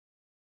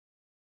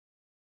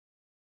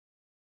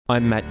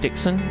I'm Matt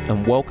Dixon,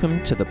 and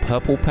welcome to the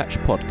Purple Patch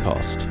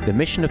Podcast. The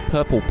mission of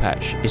Purple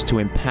Patch is to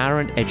empower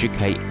and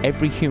educate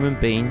every human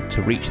being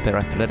to reach their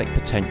athletic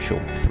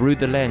potential. Through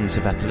the lens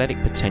of athletic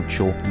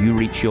potential, you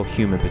reach your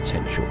human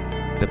potential.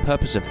 The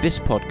purpose of this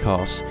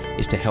podcast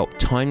is to help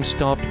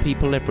time-starved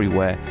people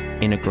everywhere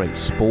integrate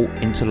sport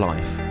into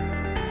life.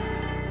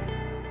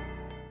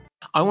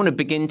 I want to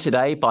begin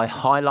today by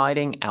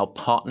highlighting our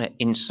partner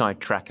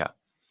Inside Tracker.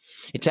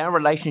 It's our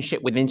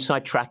relationship with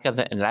Inside Tracker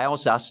that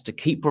allows us to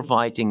keep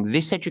providing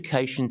this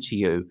education to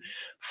you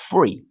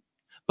free.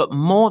 But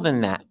more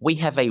than that, we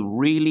have a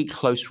really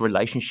close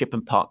relationship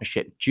and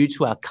partnership due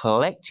to our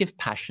collective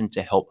passion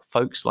to help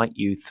folks like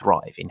you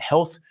thrive in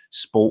health,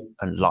 sport,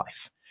 and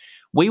life.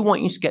 We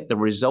want you to get the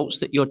results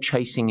that you're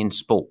chasing in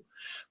sport,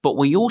 but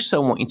we also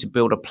want you to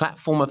build a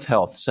platform of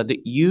health so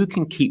that you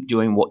can keep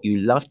doing what you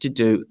love to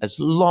do as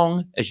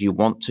long as you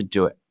want to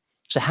do it.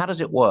 So how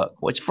does it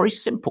work? Well, it's very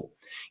simple.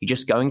 You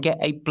just go and get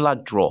a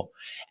blood draw,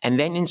 and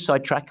then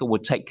Inside Tracker will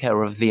take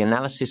care of the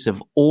analysis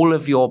of all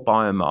of your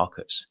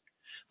biomarkers.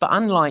 But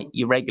unlike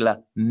your regular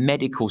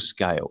medical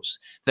scales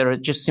that are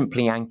just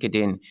simply anchored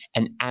in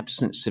an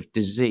absence of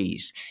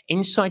disease,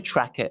 Inside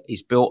Tracker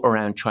is built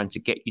around trying to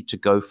get you to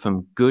go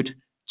from good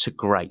to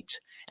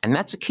great. And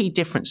that's a key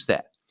difference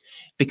there.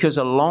 Because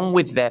along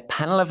with their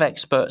panel of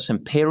experts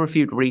and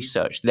peer-reviewed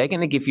research, they're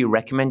going to give you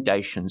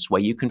recommendations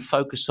where you can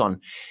focus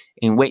on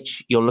in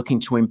which you're looking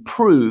to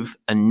improve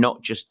and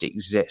not just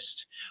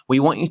exist. We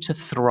want you to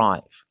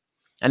thrive.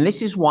 And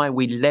this is why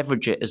we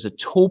leverage it as a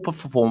tool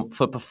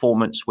for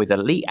performance with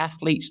elite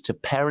athletes to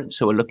parents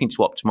who are looking to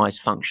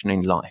optimize function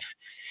in life.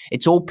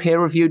 It's all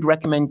peer-reviewed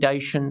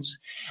recommendations,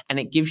 and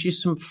it gives you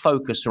some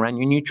focus around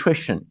your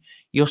nutrition,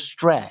 your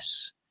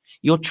stress,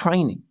 your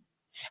training.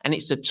 And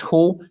it's a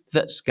tool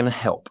that's going to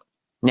help.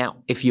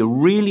 Now, if you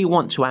really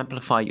want to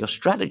amplify your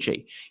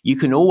strategy, you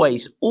can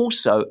always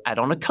also add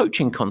on a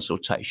coaching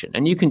consultation.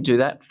 And you can do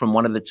that from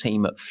one of the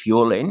team at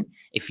Fuel In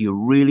if you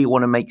really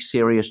want to make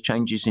serious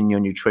changes in your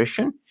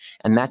nutrition.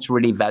 And that's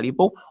really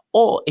valuable.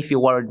 Or if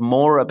you're worried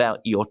more about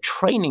your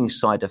training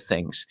side of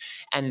things.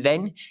 And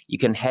then you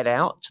can head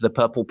out to the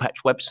Purple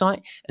Patch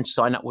website and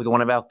sign up with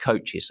one of our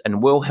coaches.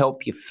 And we'll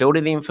help you filter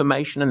the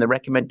information and the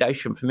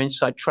recommendation from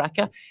Inside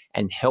Tracker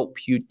and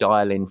help you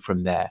dial in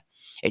from there.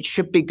 It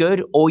should be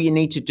good. All you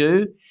need to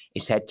do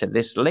is head to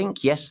this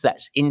link. Yes,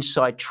 that's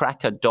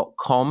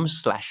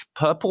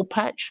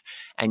insidetracker.com/purplepatch.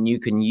 And you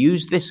can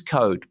use this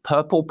code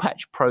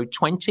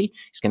PurplePatchPro20.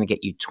 It's going to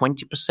get you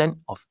 20%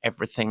 off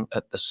everything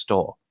at the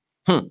store.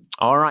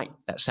 All right.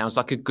 That sounds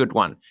like a good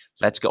one.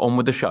 Let's get on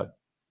with the show.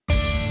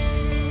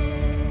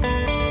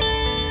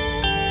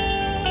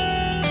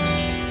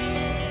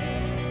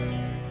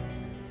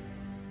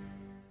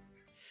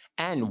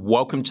 And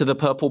welcome to the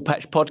Purple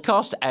Patch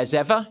Podcast. As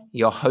ever,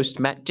 your host,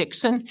 Matt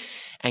Dixon.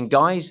 And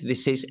guys,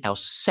 this is our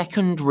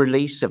second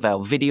release of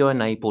our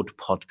video-enabled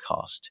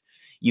podcast.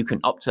 You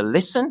can opt to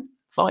listen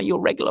via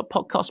your regular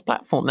podcast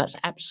platform. That's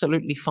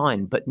absolutely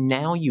fine. But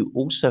now you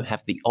also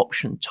have the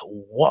option to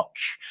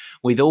watch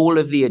with all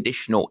of the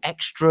additional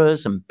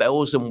extras and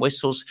bells and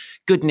whistles.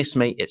 Goodness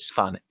me, it's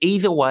fun.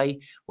 Either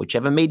way,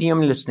 whichever medium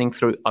you're listening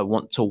through, I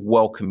want to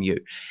welcome you.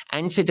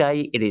 And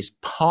today it is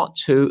part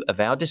 2 of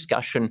our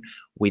discussion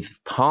with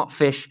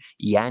Partfish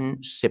Jan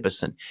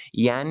Sibbersen.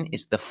 Jan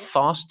is the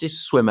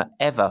fastest swimmer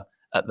ever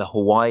at the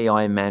Hawaii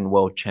Ironman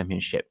World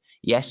Championship.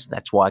 Yes,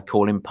 that's why I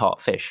call him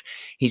Partfish.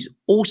 He's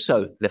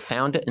also the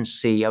founder and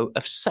CEO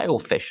of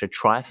Sailfish, a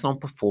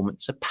triathlon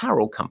performance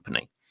apparel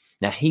company.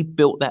 Now, he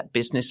built that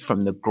business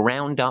from the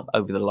ground up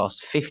over the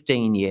last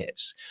 15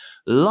 years.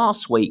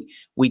 Last week,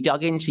 we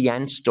dug into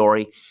Jan's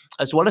story,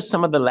 as well as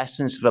some of the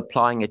lessons of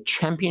applying a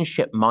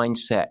championship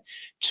mindset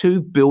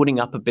to building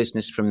up a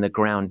business from the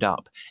ground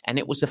up. And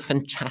it was a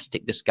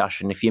fantastic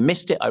discussion. If you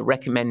missed it, I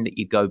recommend that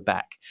you go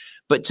back.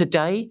 But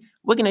today,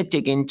 we're going to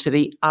dig into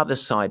the other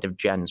side of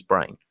Jan's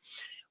brain.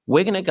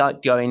 We're going to go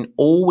going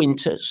all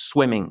winter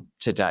swimming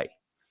today.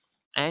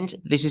 And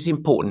this is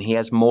important. He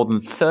has more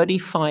than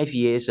 35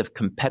 years of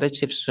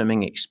competitive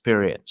swimming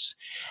experience.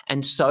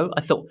 And so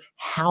I thought,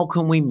 how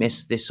can we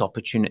miss this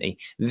opportunity?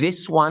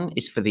 This one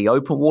is for the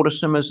open water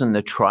swimmers and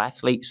the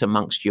triathletes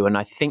amongst you, and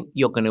I think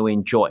you're going to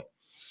enjoy.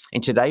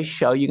 In today's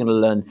show, you're going to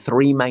learn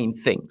 3 main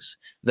things.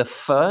 The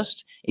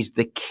first is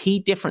the key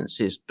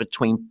differences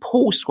between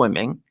pool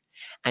swimming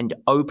and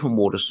open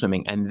water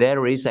swimming, and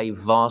there is a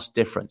vast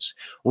difference.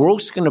 We're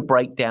also going to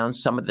break down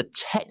some of the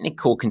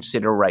technical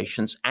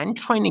considerations and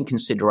training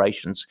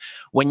considerations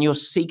when you're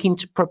seeking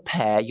to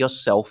prepare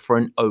yourself for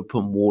an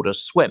open water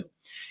swim.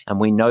 And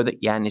we know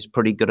that Jan is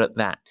pretty good at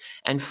that.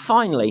 And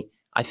finally,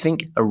 I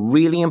think a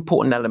really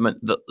important element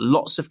that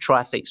lots of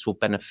triathletes will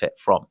benefit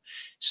from.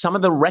 Some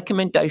of the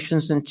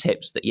recommendations and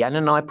tips that Jan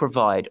and I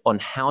provide on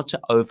how to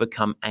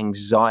overcome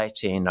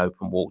anxiety in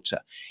open water.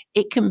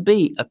 It can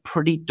be a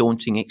pretty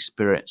daunting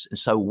experience, and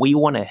so we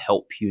want to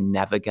help you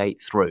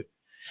navigate through.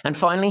 And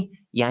finally,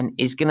 Jan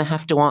is going to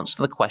have to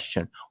answer the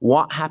question,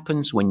 what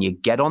happens when you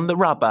get on the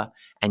rubber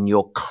and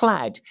you're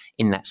clad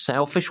in that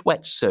Sailfish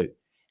wetsuit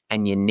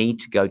and you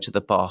need to go to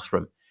the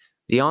bathroom?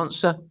 The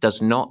answer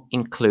does not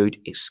include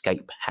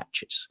escape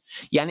hatches.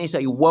 Jan is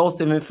a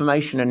wealth of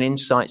information and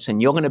insights,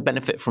 and you're going to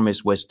benefit from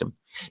his wisdom.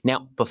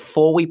 Now,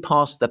 before we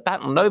pass the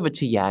baton over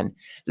to Jan,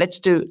 let's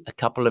do a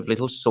couple of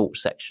little salt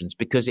sections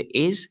because it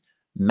is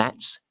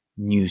Matt's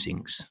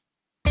Musings.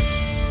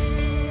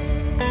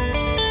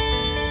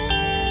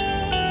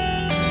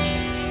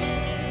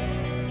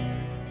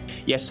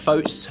 Yes,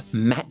 folks,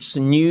 Matt's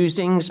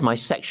Musings, my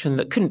section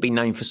that couldn't be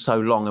named for so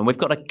long. And we've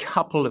got a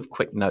couple of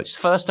quick notes.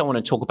 First, I want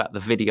to talk about the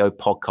video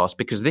podcast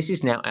because this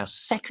is now our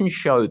second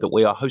show that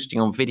we are hosting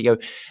on video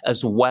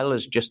as well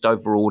as just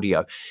over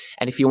audio.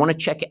 And if you want to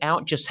check it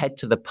out, just head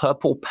to the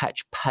Purple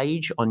Patch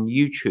page on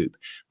YouTube.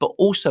 But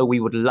also, we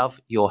would love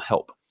your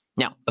help.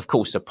 Now, of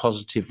course, a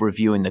positive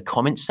review in the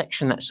comments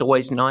section, that's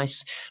always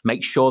nice.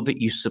 Make sure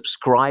that you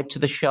subscribe to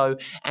the show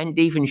and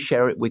even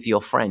share it with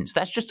your friends.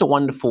 That's just a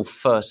wonderful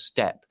first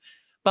step.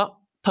 But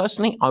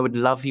personally, I would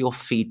love your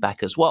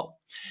feedback as well.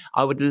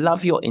 I would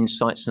love your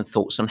insights and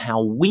thoughts on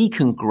how we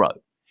can grow.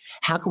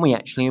 How can we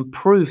actually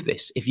improve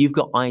this? If you've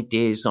got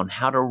ideas on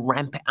how to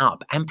ramp it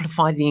up,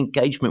 amplify the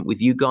engagement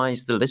with you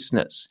guys, the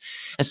listeners,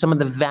 and some of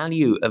the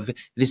value of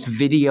this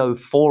video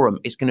forum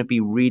is going to be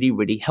really,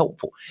 really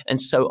helpful.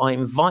 And so I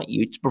invite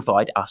you to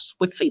provide us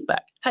with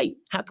feedback. Hey,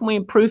 how can we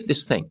improve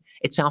this thing?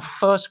 It's our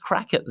first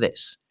crack at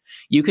this.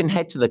 You can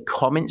head to the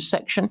comments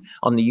section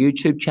on the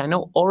YouTube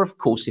channel, or of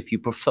course, if you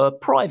prefer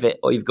private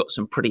or you've got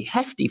some pretty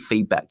hefty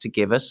feedback to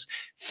give us,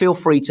 feel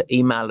free to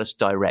email us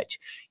direct.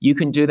 You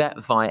can do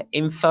that via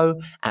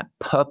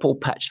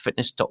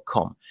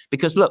info@purplepatchfitness.com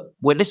because look,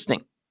 we're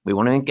listening. We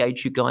want to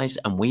engage you guys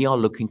and we are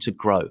looking to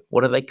grow.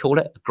 What do they call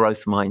it? A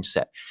growth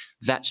mindset.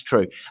 That's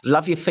true.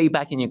 Love your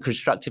feedback and your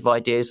constructive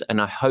ideas,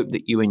 and I hope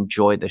that you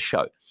enjoy the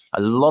show.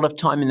 A lot of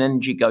time and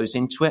energy goes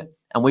into it,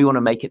 and we want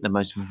to make it the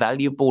most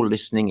valuable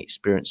listening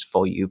experience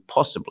for you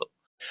possible.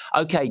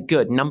 Okay,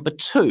 good. Number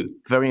 2,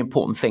 very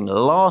important thing.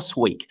 Last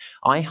week,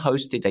 I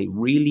hosted a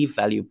really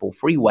valuable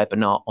free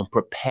webinar on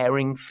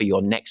preparing for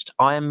your next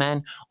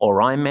Ironman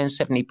or Ironman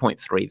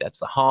 70.3. That's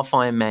the half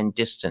Ironman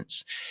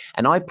distance.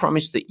 And I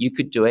promised that you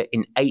could do it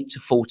in 8 to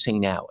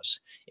 14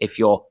 hours. If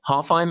you're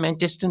half Ironman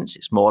distance,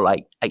 it's more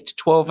like 8 to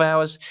 12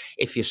 hours.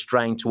 If you're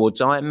straying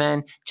towards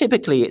Ironman,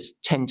 typically it's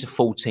 10 to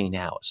 14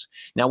 hours.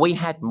 Now, we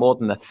had more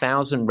than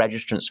 1,000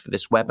 registrants for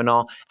this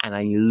webinar and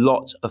a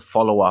lot of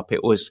follow-up.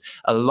 It was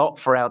a lot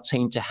for our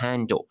team to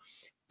handle.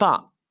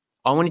 But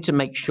I wanted to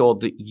make sure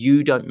that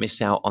you don't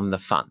miss out on the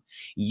fun.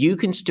 You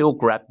can still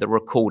grab the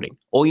recording.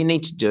 All you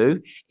need to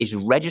do is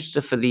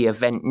register for the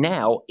event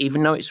now,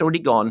 even though it's already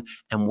gone,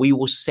 and we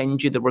will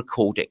send you the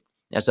recording.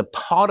 As a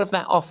part of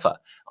that offer,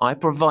 I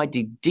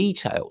provided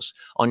details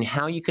on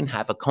how you can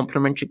have a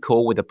complimentary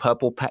call with a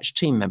Purple Patch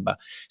team member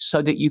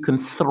so that you can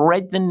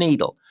thread the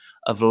needle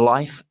of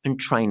life and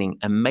training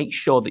and make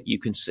sure that you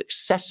can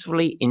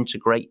successfully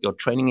integrate your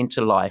training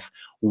into life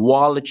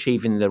while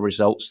achieving the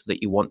results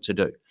that you want to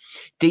do.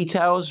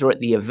 Details are at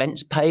the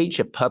events page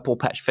at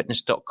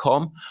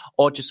purplepatchfitness.com,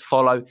 or just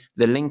follow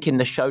the link in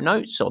the show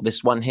notes or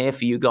this one here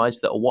for you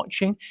guys that are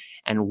watching.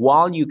 And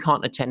while you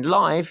can't attend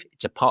live,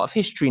 it's a part of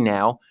history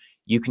now.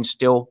 You can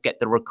still get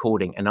the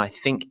recording, and I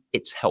think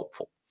it's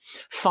helpful.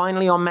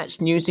 Finally, on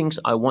Matt's Musings,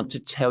 I want to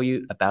tell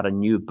you about a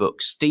new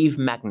book, Steve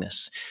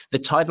Magness. The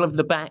title of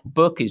the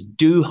book is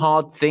Do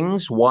Hard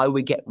Things, Why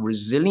We Get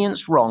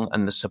Resilience Wrong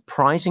and the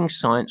Surprising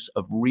Science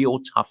of Real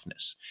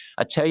Toughness.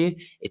 I tell you,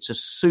 it's a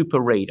super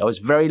read. I was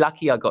very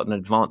lucky I got an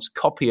advanced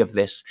copy of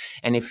this,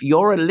 and if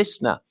you're a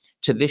listener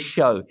to this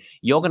show,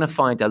 you're going to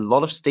find a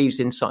lot of Steve's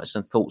insights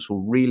and thoughts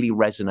will really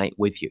resonate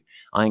with you.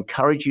 I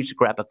encourage you to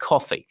grab a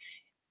copy.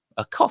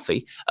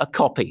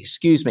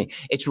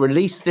 It's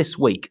released this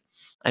week.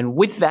 And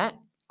with that,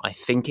 I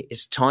think it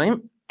is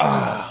time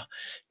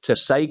to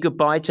say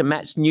goodbye to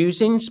Matt's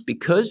Musings,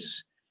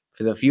 because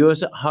for the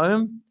viewers at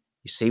home,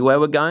 you see where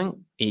we're going?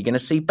 Are you going to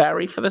see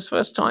Barry for this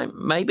first time?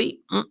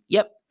 Maybe?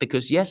 Yep,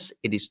 because yes,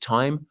 it is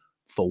time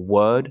for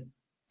Word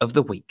of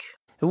the Week.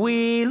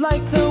 We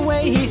like the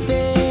way he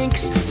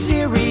thinks,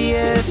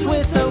 serious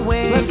with a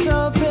wink. Let's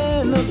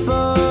open the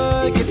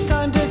book, it's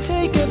time to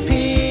take a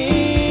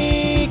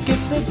peek.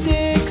 It's the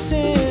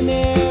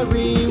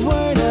Dictionary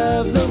Word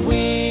of the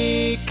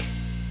Week.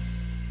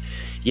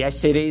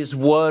 Yes, it is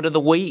Word of the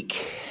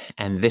Week.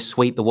 And this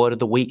week, the Word of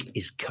the Week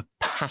is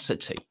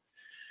capacity.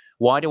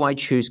 Why do I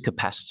choose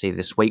capacity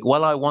this week?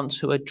 Well, I want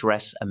to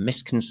address a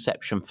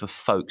misconception for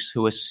folks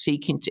who are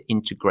seeking to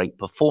integrate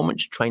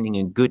performance training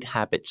and good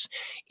habits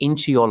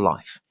into your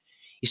life.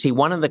 You see,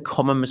 one of the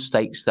common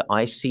mistakes that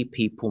I see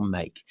people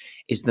make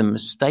is the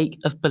mistake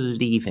of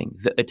believing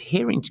that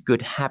adhering to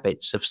good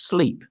habits of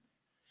sleep,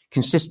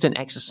 consistent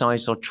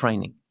exercise or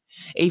training,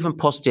 even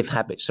positive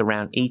habits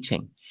around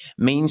eating,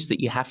 means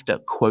that you have to,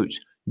 quote,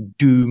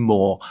 do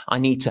more. I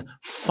need to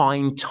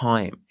find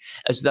time,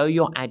 as though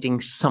you're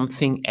adding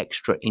something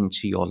extra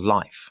into your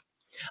life.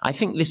 I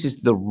think this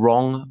is the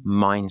wrong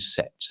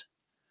mindset.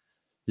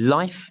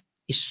 Life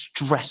is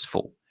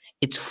stressful.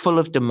 It's full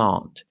of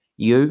demand.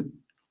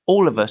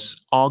 All of us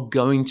are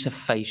going to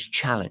face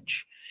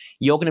challenge.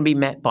 You're going to be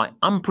met by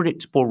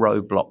unpredictable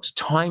roadblocks,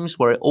 times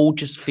where it all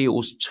just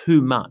feels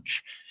too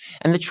much.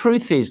 And the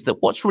truth is that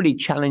what's really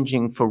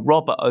challenging for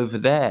Robert over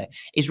there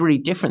is really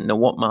different than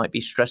what might be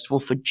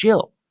stressful for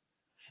Jill.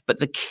 But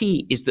the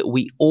key is that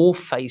we all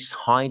face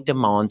high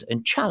demand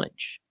and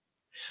challenge.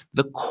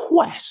 The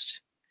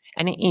quest,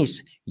 and it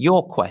is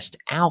your quest,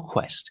 our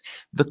quest,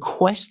 the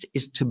quest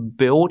is to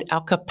build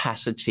our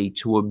capacity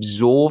to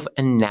absorb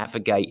and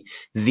navigate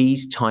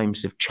these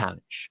times of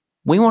challenge.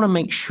 We want to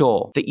make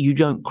sure that you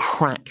don't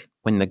crack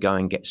when the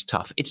going gets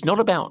tough. It's not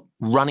about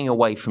running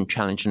away from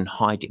challenge and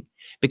hiding,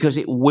 because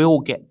it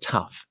will get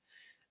tough.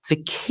 The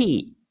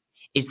key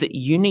is that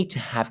you need to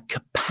have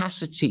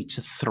capacity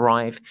to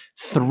thrive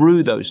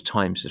through those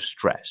times of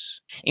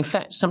stress. In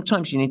fact,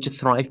 sometimes you need to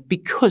thrive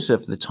because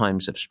of the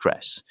times of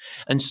stress.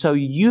 And so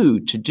you,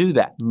 to do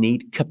that,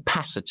 need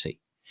capacity.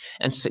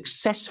 And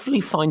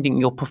successfully finding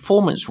your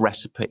performance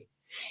recipe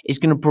is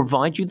going to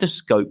provide you the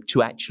scope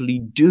to actually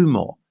do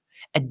more,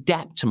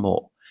 adapt to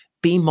more,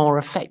 be more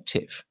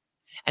effective.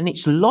 And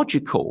it's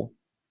logical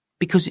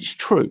because it's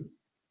true.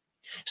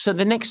 So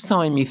the next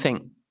time you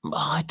think,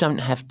 I don't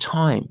have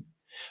time,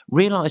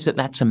 realize that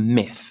that's a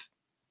myth.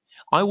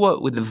 I work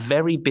with the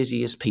very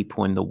busiest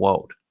people in the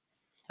world,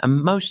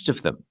 and most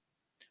of them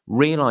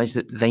realize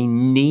that they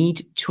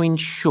need to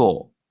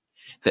ensure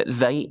that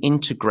they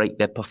integrate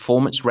their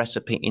performance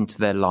recipe into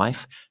their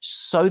life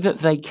so that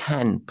they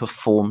can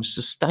perform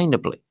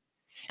sustainably.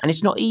 And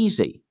it's not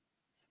easy,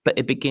 but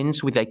it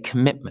begins with a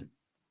commitment.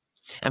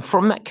 And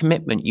from that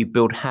commitment, you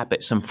build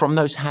habits, and from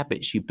those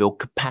habits, you build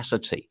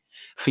capacity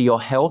for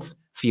your health,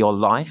 for your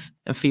life,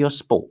 and for your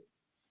sport.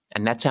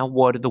 And that's our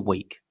word of the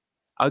week.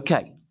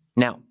 Okay,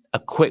 now a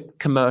quick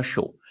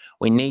commercial.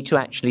 We need to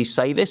actually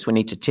say this. We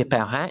need to tip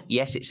our hat.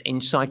 Yes, it's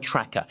Inside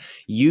Tracker.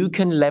 You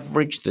can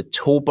leverage the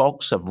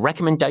toolbox of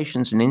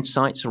recommendations and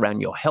insights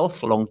around your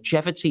health,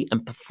 longevity,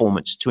 and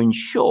performance to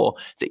ensure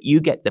that you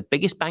get the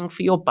biggest bang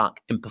for your buck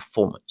in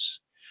performance.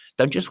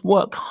 Don't just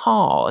work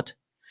hard.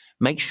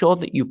 Make sure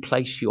that you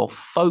place your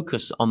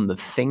focus on the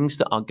things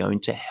that are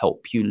going to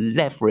help you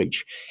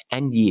leverage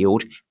and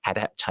yield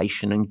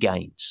adaptation and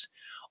gains.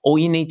 All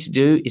you need to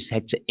do is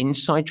head to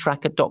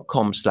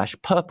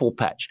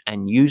insidetracker.com/purplepatch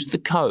and use the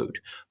code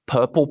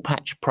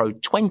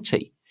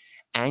PurplePatchPro20,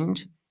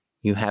 and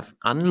you have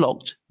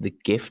unlocked the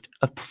gift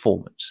of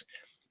performance.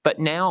 But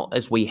now,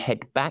 as we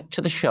head back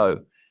to the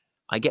show,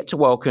 I get to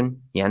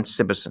welcome Jan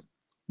Sibbersen.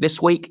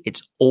 This week,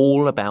 it's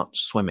all about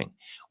swimming.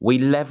 We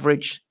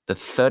leverage the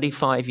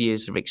 35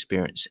 years of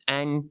experience,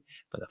 and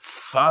for the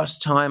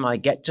first time, I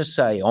get to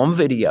say on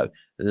video,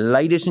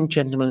 ladies and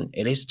gentlemen,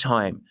 it is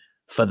time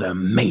for the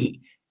meat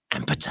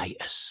and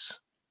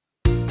potatoes.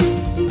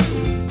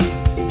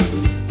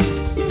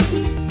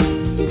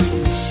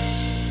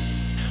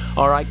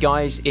 All right,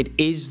 guys, it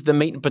is the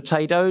meat and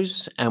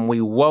potatoes, and we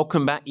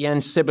welcome back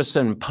Jan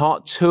Sibbersen,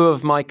 part 2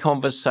 of my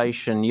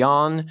conversation.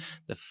 Jan,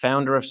 the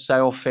founder of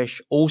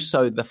Sailfish,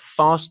 also the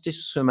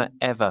fastest swimmer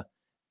ever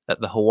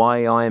at the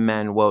Hawaii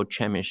Ironman World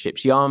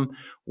Championships. Jan,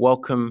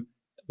 welcome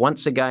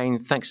once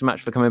again. Thanks so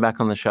much for coming back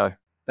on the show.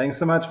 Thanks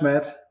so much,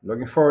 Matt.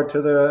 Looking forward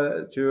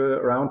to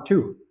round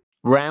 2.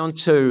 Round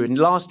 2. In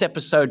last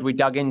episode, we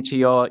dug into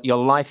your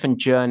life and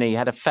journey,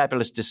 had a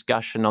fabulous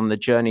discussion on the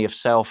journey of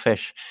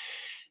Sailfish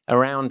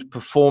around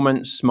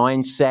performance,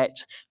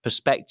 mindset,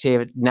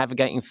 perspective,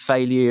 navigating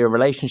failure, your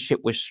relationship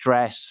with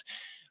stress.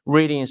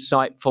 Really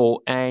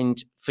insightful.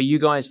 And for you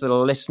guys that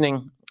are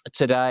listening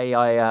today,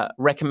 I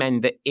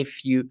recommend that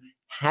if you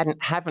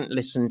haven't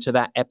listened to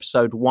that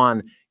episode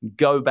 1,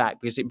 go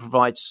back, because it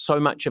provides so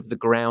much of the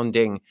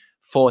grounding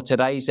for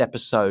today's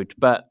episode.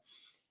 But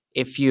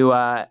if you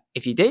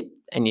did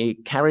and you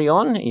carry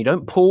on and you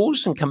don't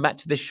pause and come back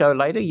to this show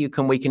later,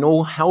 we can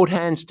all hold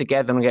hands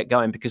together and get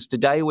going, because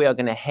today we are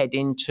going to head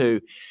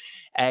into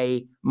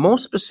a more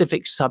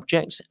specific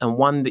subject, and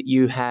one that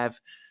you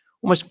have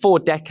almost 4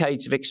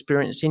 decades of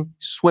experience in: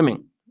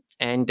 swimming.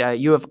 And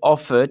you have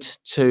offered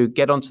to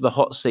get onto the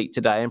hot seat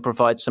today and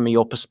provide some of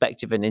your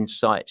perspective and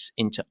insights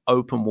into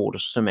open water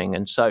swimming.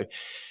 And so,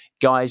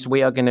 guys,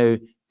 we are going to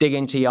dig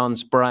into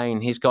Jan's brain.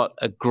 He's got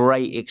a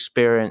great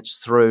experience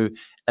through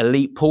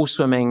elite pool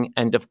swimming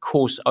and, of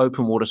course,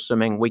 open water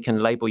swimming. We can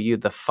label you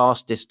the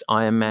fastest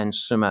Ironman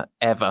swimmer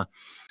ever.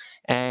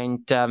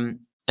 And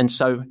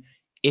so,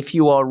 if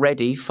you are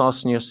ready,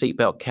 fasten your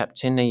seatbelt,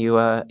 Captain.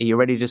 Are you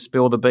ready to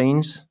spill the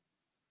beans?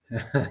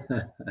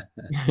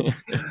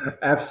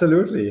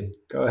 Absolutely.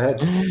 Go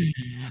ahead.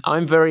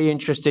 I'm very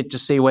interested to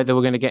see whether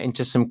we're going to get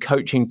into some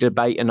coaching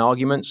debate and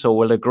arguments, or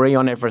we'll agree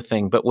on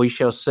everything, but we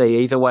shall see.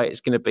 Either way,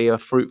 it's going to be a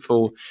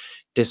fruitful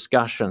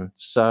discussion.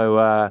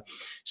 So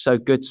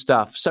good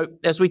stuff. So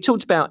as we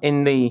talked about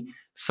in the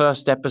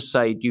first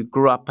episode, you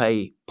grew up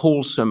a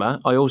pool swimmer.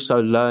 I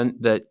also learned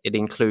that it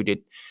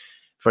included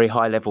very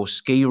high level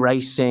ski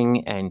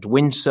racing and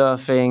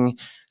windsurfing,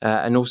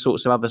 and all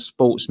sorts of other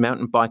sports,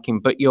 mountain biking.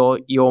 But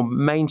your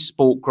main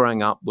sport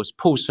growing up was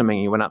pool swimming.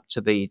 You went up to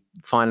the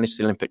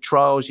finalist Olympic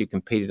trials. You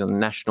competed on the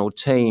national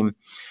team.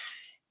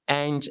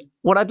 And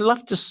what I'd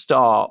love to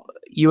start,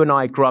 you and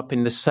I grew up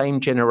in the same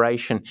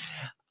generation.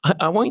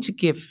 I want you to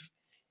give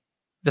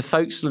the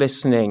folks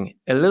listening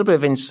a little bit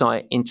of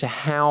insight into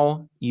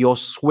how your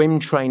swim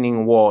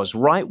training was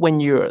right when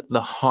you're at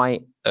the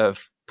height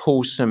of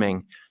pool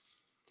swimming.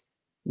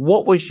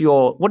 What did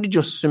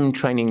your swim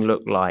training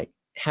look like?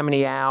 How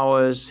many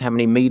hours? How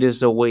many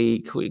meters a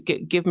week?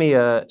 Give me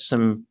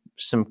some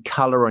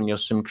color on your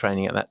swim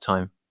training at that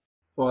time.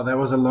 Well, that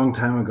was a long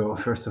time ago,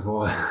 first of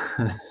all.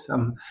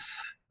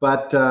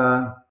 But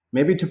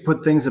maybe to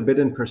put things a bit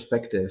in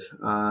perspective,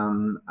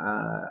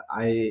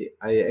 I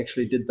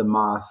actually did the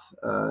math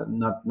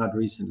not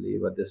recently,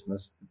 but this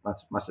must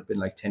have been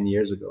like 10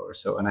 years ago or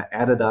so, and I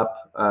added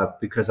up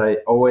because I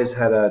always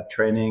had a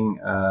training.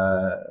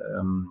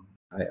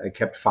 I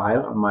kept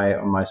file on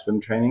my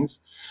swim trainings.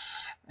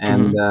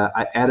 And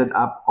I added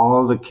up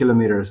all the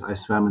kilometers I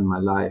swam in my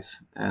life,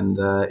 and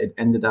it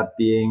ended up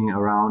being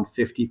around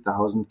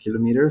 50,000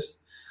 kilometers.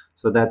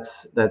 So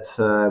that's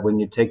when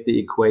you take the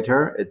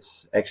equator,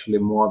 it's actually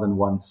more than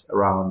once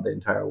around the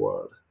entire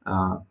world.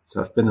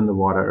 So I've been in the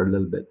water a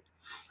little bit.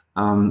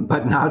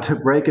 But now to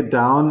break it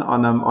down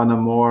on a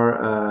more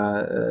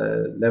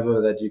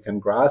level that you can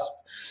grasp.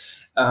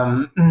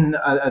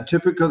 A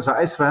typical, so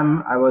I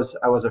swam. I was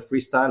a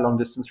long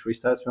distance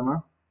freestyle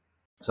swimmer.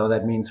 So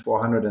that means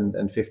 400 and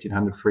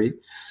 1500 free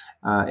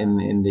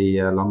in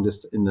the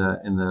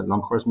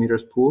long course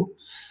meters pool,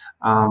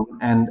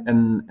 and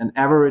an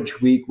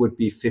average week would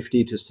be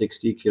 50 to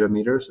 60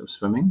 kilometers of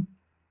swimming.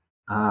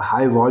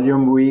 High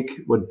volume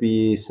week would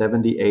be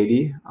 70,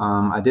 80.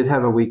 I did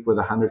have a week with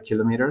 100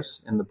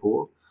 kilometers in the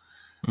pool,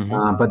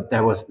 but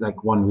that was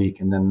like 1 week,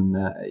 and then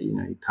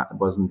it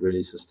wasn't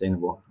really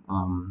sustainable.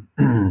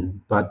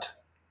 But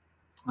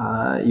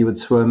you would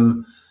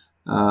swim.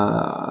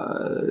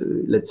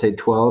 Let's say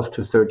 12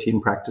 to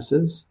 13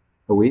 practices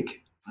a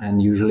week, and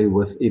usually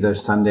with either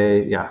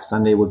Sunday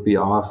would be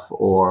off,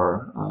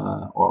 or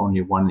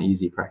only one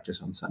easy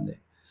practice on Sunday.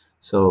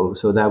 So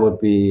that would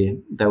be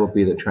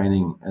the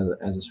training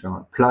as a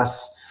swimmer,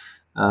 plus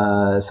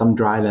some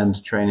dry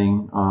land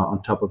training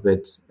on top of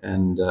it,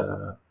 and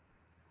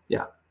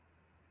yeah.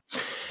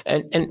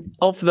 And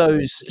of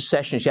those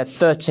sessions, you had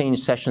 13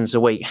 sessions a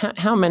week.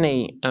 How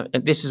many,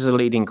 this is a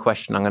leading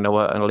question, I'm going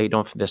to lead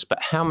on for this, but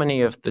how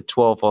many of the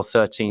 12 or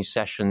 13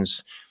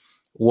 sessions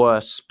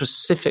were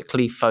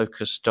specifically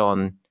focused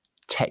on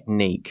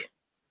technique?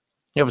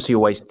 You're obviously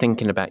always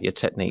thinking about your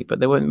technique,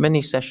 but there were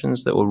many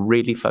sessions that were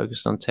really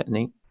focused on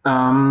technique?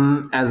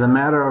 As a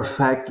matter of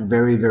fact,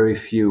 very, very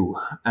few.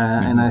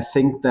 And I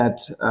think that,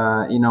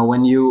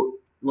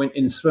 when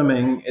in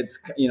swimming, it's,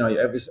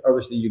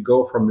 obviously you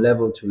go from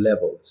level to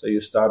level. So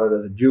you started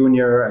as a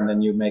junior, and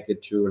then you make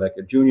it to like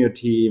a junior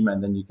team,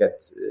 and then you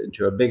get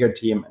into a bigger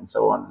team, and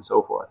so on and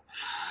so forth.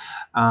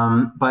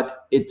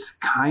 But it's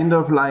kind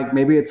of like,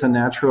 maybe it's a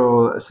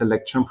natural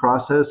selection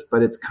process,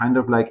 but it's kind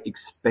of like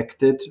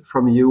expected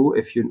from you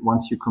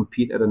once you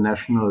compete at a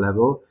national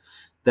level,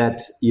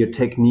 that your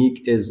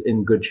technique is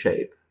in good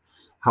shape.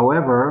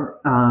 However,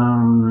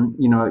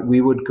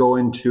 we would go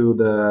into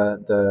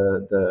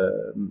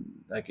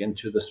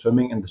into the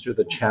swimming and through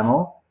the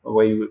channel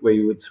where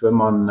you would swim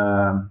on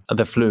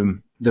the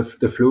flume. The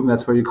flume,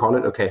 that's what you call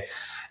it. Okay,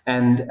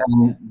 and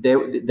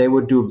they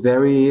would do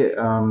very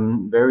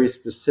very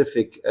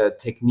specific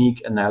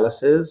technique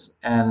analysis,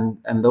 and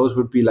those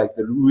would be like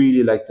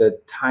the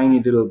tiny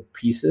little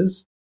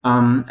pieces,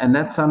 and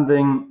that's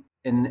something.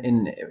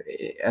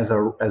 As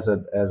a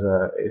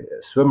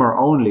swimmer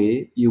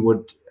only, you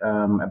would,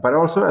 but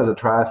also as a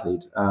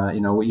triathlete,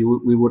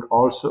 we would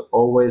also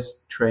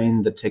always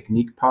train the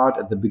technique part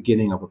at the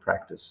beginning of a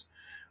practice,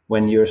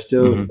 when you're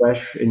still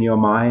fresh in your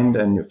mind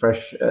and you're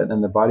fresh,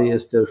 and the body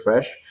is still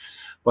fresh.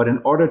 But in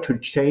order to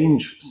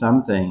change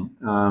something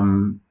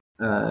in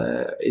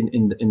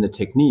the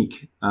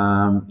technique,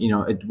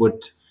 it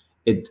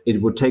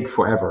would take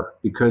forever,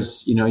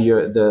 because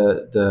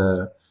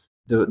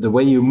the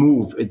way you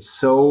move, it's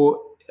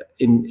so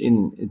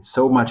it's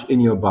so much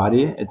in your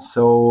body. It's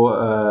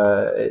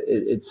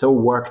so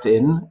worked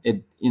in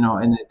it,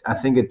 I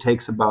think it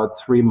takes about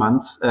 3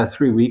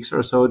 weeks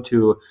or so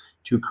to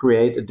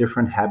create a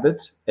different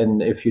habit.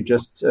 And if you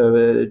just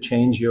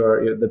change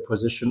the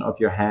position of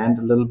your hand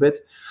a little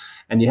bit,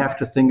 and you have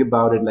to think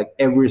about it like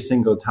every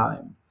single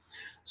time.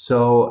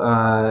 So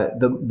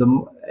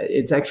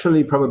it's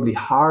actually probably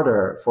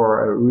harder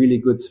for a really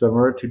good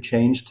swimmer to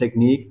change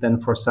technique than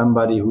for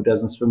somebody who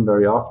doesn't swim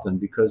very often,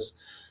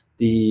 because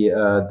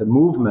the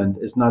movement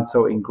is not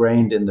so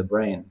ingrained in the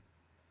brain.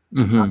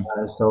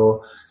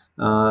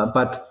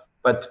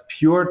 But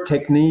pure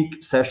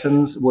technique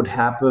sessions would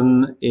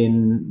happen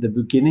in the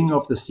beginning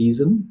of the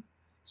season.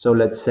 So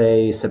let's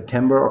say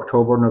September,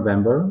 October,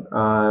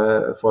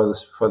 November for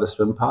the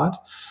swim part.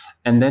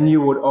 And then you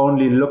would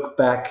only look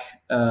back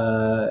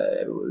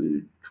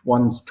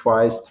once,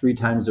 twice, 3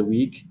 times a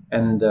week,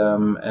 and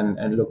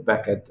look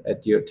back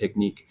at your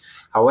technique.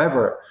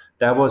 However,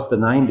 that was the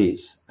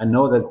 90s. I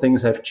know that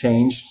things have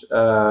changed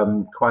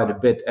quite a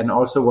bit. And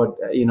also what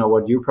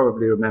you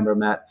probably remember,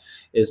 Matt,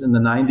 is in the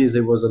 90s,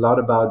 it was a lot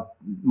about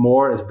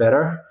more is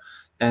better.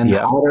 and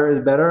harder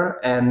is better.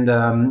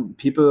 And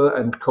people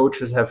and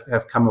coaches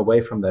have come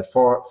away from that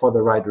for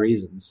the right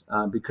reasons.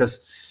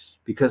 Because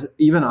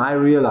even I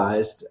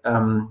realized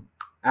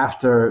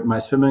after my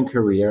swimming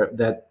career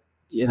that,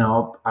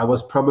 I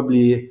was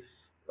probably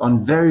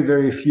on very,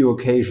 very few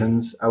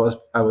occasions, I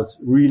was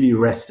really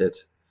rested.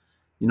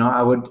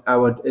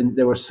 And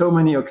there were so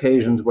many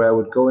occasions where I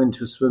would go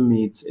into swim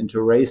meets,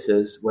 into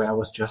races where I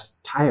was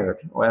just tired,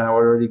 when I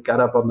already got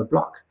up on the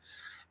block.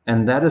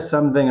 And that is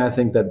something I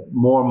think that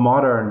more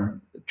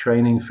modern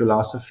training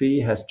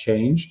philosophy has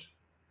changed.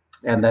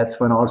 And that's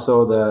when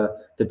also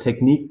the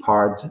technique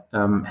part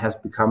has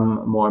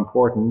become more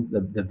important.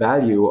 The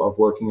value of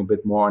working a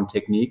bit more on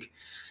technique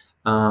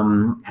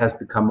has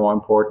become more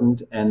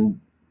important. And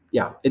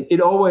yeah,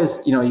 it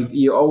always,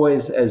 you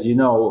always, as you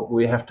know,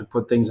 we have to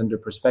put things into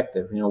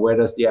perspective. Where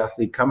does the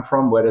athlete come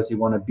from? Where does he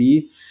want to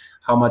be?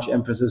 How much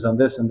emphasis on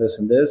this and this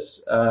and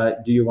this?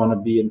 Do you want to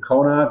be in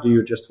Kona? Do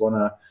you just want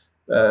to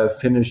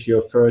finish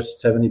your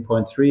first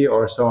 70.3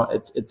 or so?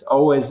 It's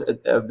always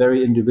a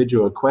very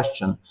individual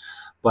question,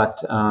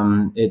 but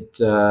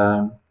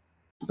the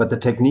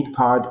technique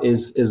part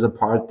is a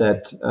part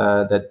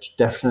that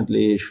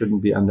definitely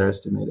shouldn't be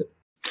underestimated.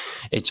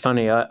 It's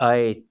funny.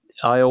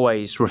 I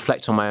always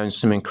reflect on my own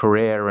swimming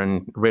career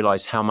and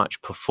realize how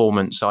much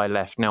performance I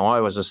left. Now, I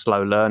was a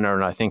slow learner,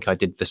 and I think I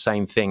did the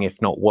same thing,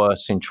 if not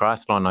worse, in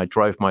triathlon. I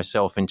drove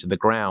myself into the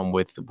ground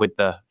with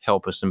the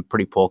help of some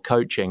pretty poor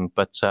coaching.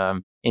 But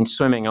in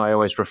swimming, I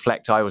always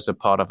reflect I was a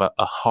part of a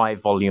high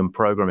volume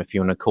program, if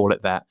you want to call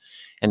it that.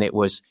 And it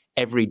was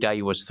every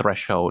day was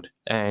threshold.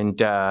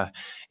 And I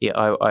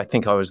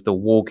think I was the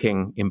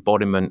walking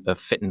embodiment of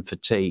fit and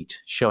fatigued,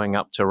 showing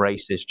up to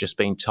races, just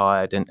being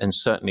tired, and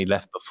certainly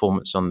left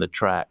performance on the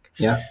track.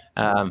 Yeah.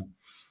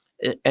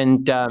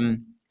 And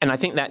I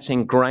think that's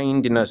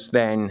ingrained in us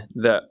then,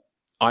 that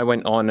I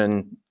went on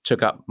and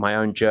took up my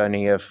own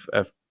journey of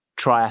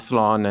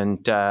triathlon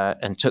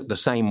and took the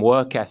same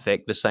work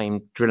ethic, the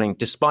same drilling,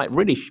 despite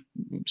really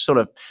sort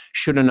of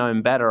should have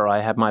known better.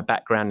 I had my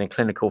background in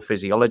clinical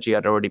physiology.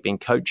 I'd already been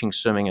coaching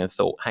swimming and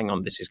thought, hang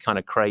on, this is kind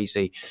of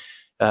crazy.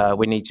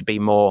 We need to be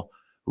more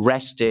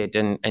rested.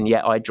 And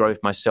yet I drove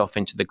myself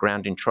into the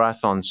ground in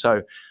triathlon.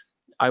 So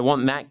I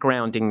want that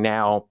grounding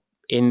now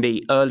in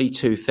the early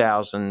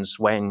 2000s,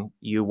 when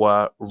you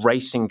were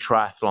racing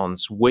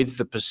triathlons with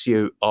the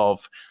pursuit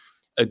of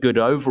a good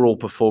overall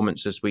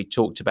performance, as we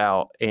talked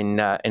about in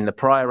the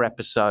prior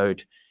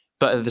episode,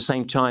 but at the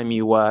same time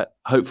you were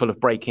hopeful of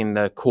breaking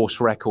the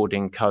course record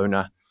in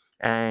Kona.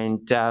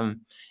 And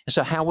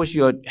so, how was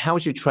your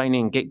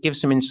training? Give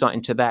some insight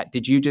into that.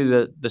 Did you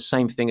do the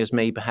same thing as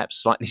me,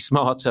 perhaps slightly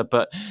smarter,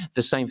 but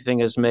the same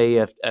thing as me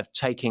of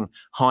taking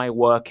high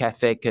work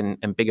ethic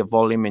and bigger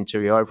volume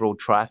into your overall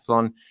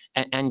triathlon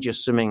and your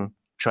swimming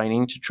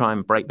training to try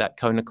and break that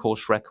Kona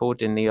course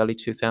record in the early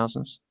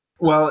 2000s?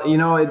 Well,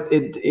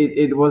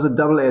 it was a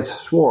double-edged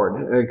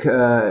sword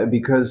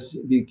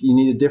because you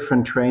need a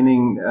different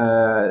training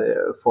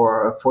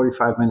for a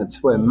 45-minute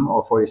swim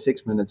or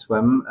 46-minute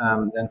swim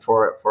than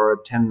for a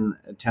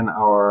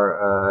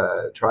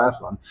 10-hour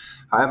triathlon.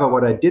 However,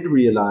 what I did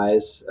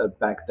realize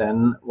back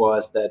then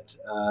was that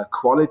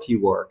quality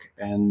work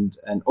and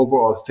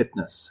overall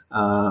fitness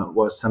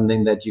was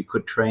something that you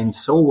could train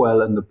so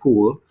well in the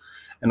pool,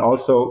 and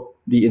also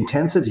the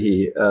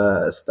intensity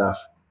stuff.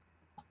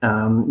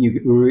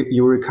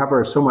 You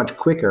recover so much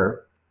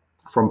quicker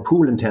from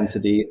pool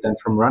intensity than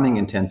from running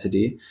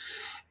intensity.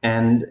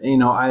 And,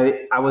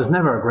 I was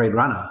never a great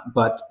runner,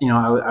 but,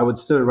 I would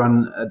still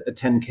run a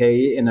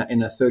 10K in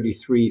a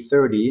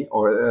 33:30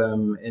 or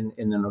in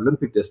an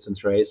Olympic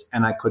distance race.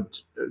 And I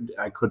could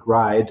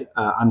ride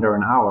under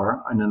an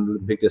hour in an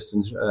Olympic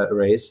distance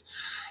race.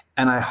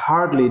 And I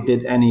hardly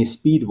did any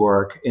speed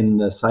work in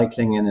the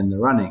cycling and in the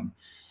running.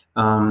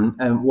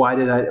 And why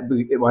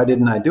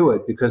didn't I do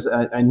it? Because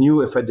I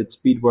knew if I did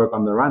speed work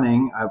on the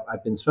running,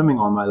 I've been swimming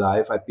all my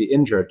life, I'd be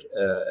injured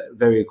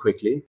very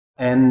quickly.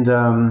 And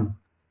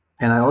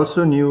I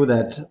also knew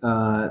that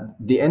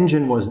the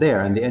engine was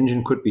there, and the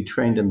engine could be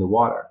trained in the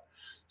water.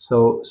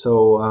 So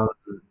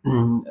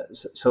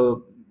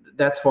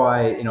that's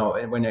why,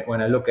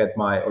 when I look at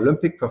my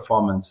Olympic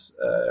performance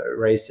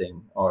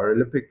racing or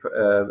Olympic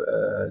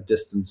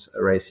distance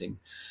racing,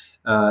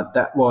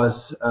 that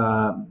was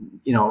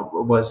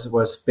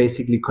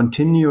basically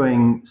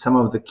continuing some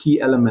of the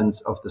key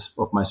elements of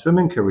my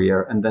swimming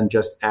career, and then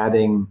just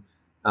adding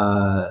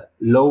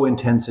low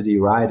intensity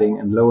riding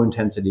and low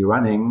intensity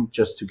running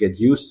just to get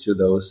used to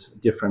those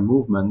different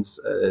movements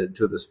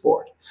to the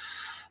sport.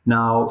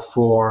 Now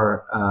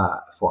for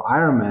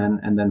Ironman,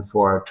 and then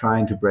for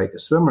trying to break a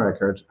swim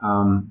record,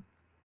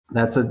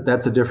 that's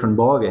a different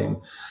ballgame.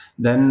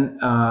 Then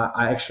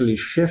I actually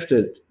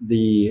shifted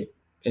the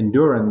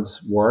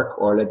endurance work,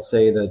 or let's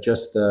say the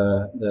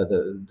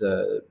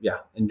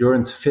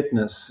endurance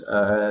fitness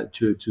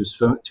to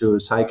swim, to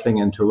cycling,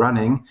 and to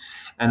running,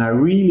 and I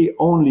really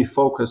only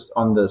focused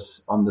on the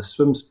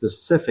swim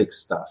specific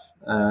stuff,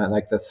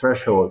 like the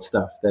threshold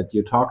stuff that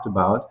you talked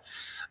about.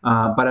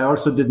 But I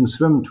also didn't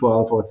swim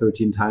 12 or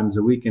 13 times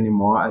a week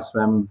anymore. I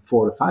swam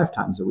 4 to 5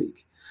 times a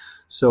week.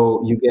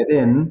 So you get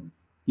in,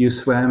 you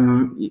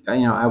swim,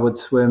 I would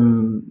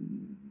swim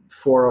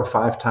 4 or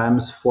 5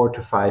 times, 4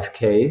 to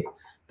 5K.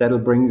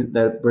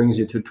 That brings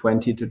you to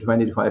 20 to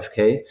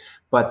 25K.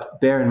 But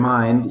bear in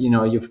mind,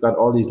 you've got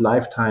all these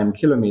lifetime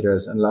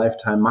kilometers and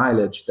lifetime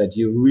mileage that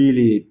you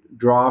really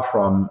draw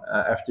from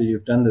after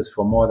you've done this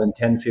for more than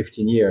 10,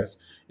 15 years.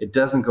 It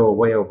doesn't go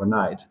away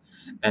overnight.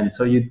 And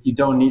so you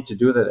don't need to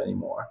do that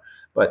anymore.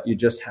 But you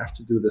just have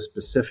to do the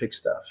specific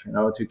stuff,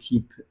 to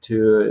keep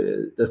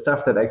to the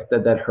stuff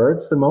that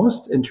hurts the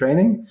most in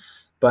training,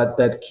 but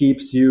that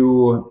keeps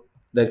you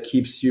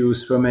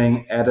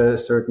swimming at a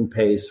certain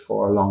pace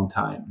for a long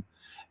time.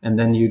 And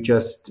then you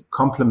just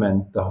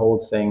complement the whole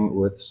thing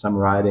with some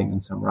riding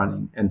and some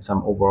running and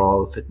some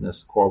overall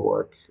fitness core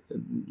work,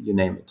 you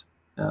name it.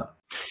 Yeah.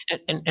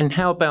 And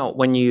how about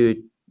when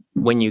you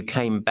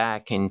came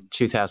back in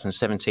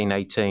 2017,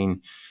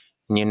 18,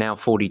 and you're now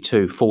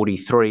 42,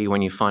 43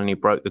 when you finally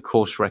broke the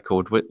course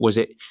record? Was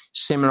it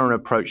similar an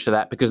approach to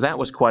that? Because that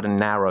was quite a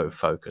narrow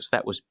focus.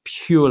 That was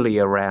purely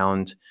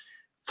around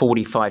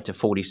 45 to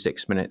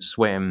 46 minute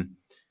swim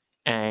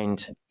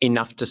and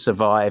enough to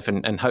survive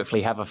and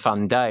hopefully have a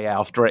fun day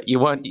after it. You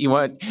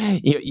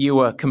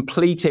were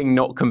completing,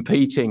 not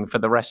competing for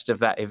the rest of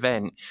that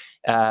event,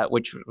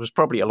 which was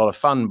probably a lot of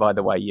fun, by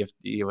the way.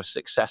 You were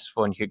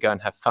successful and you could go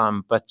and have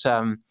fun, but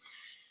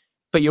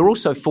you're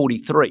also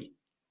 43.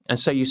 And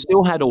so you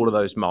still had all of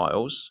those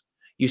miles.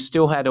 You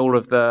still had all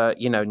of the,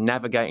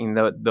 navigating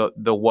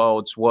the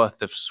world's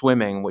worth of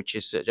swimming, which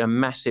is a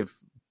massive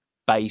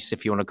base,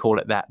 if you want to call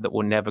it that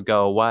will never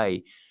go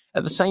away.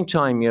 At the same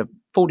time, you're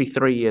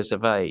 43 years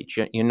of age.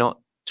 You're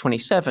not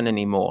 27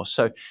 anymore.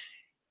 So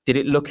did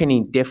it look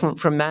any different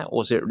from that? Or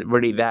was it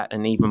really that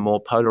and even more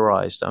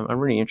polarized? I'm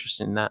really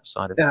interested in that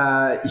side of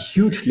it.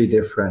 Hugely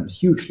different.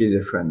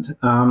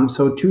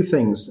 So 2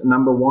 things.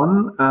 Number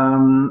one,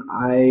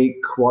 I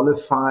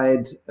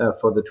qualified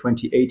for the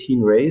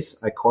 2018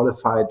 race. I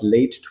qualified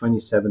late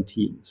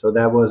 2017. So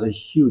that was a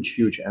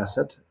huge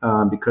asset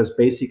because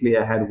basically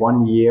I had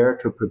 1 year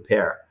to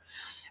prepare.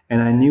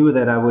 And I knew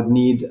that I would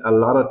need a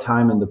lot of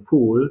time in the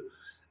pool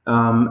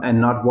and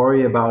not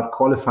worry about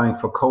qualifying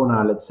for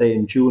Kona, let's say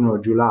in June or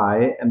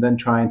July, and then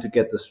trying to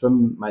get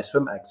my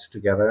swim act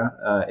together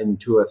in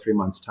 2 or 3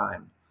 months'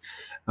 time.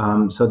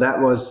 So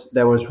that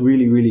was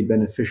really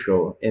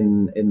beneficial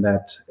in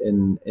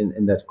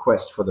that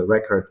quest for the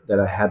record,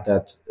 that I had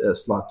that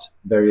slot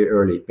very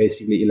early,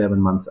 basically 11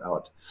 months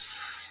out.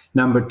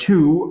 Number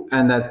 2,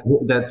 and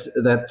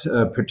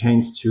that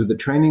pertains to the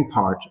training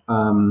part.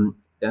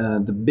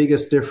 The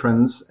biggest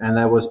difference, and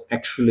that was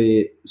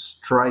actually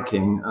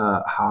striking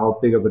how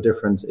big of a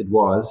difference it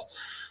was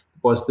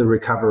the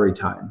recovery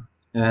time.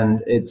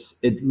 And it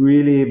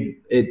really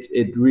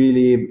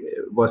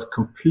was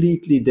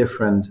completely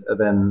different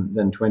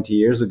than 20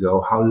 years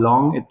ago, how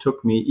long it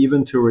took me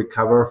even to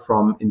recover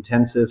from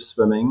intensive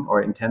swimming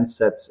or intense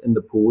sets in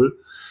the pool.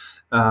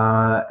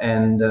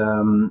 And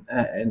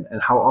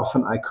how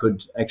often I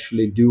could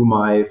actually do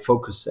my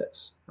focus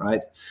sets,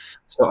 right?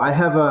 So I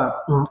have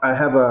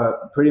a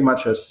pretty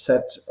much a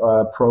set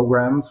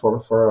program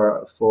for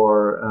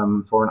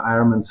an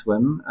Ironman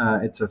swim.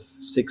 It's a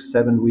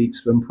 6-7 week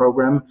swim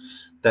program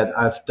that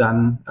I've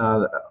done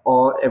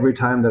every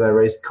time that I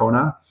raced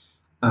Kona.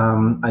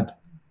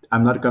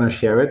 I'm not going to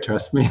share it,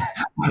 trust me.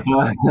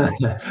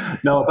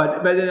 No,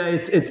 but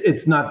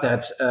it's not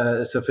that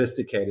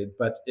sophisticated.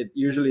 But it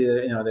usually,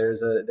 there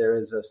is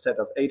a set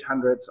of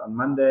 800s on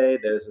Monday.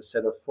 There's a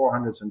set of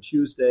 400s on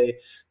Tuesday,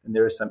 and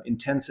there is some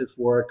intensive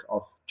work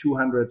of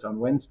 200s on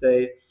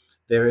Wednesday.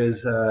 There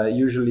is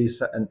usually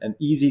an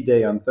easy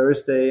day on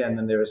Thursday, and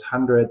then there is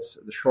hundreds,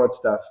 the short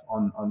stuff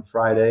on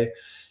Friday.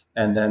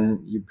 And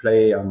then you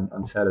play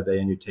on Saturday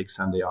and you take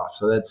Sunday off.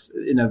 So that's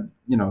in a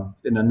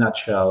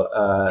nutshell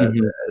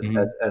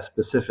as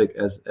specific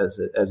as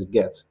it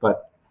gets.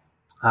 But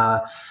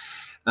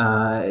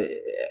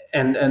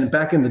and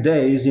back in the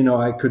days,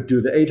 I could do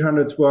the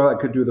 800s well, I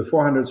could do the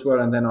 400s well,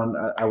 and then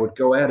I would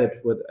go at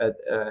it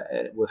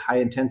with high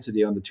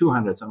intensity on the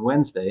 200s on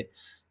Wednesday.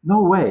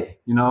 No way,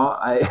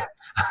 I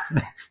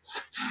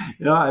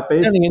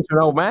basically turning into an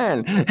old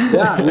man.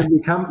 Yeah,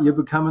 you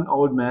become an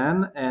old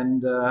man,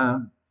 and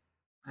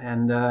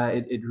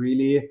it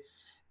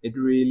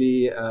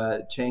really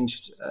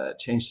changed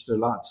a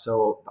lot.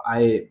 So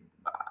I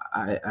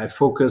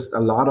focused a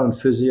lot on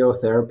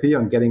physiotherapy,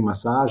 on getting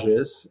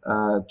massages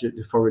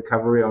for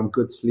recovery, on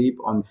good sleep,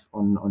 on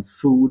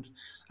food.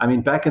 I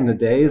mean, back in the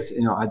days,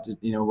 it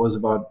was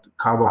about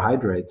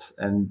carbohydrates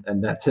and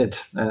that's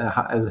it.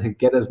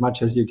 Get as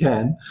much as you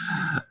can.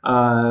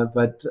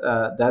 But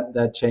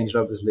that changed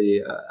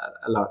obviously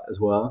a lot as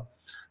well.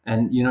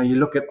 And you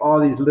look at all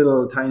these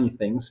little tiny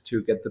things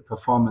to get the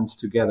performance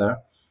together,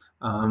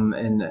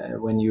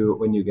 and when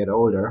you get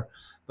older.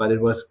 But it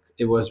was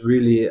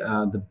really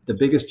the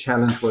biggest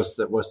challenge was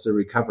the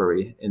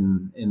recovery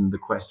in the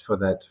quest for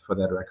that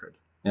record.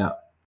 Yeah.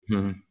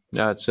 Mm-hmm.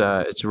 No,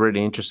 it's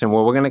really interesting.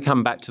 Well, we're going to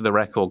come back to the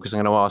record because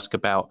I'm going to ask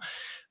about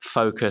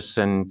focus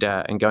and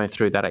going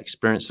through that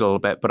experience a little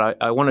bit. But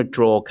I want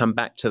to come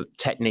back to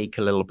technique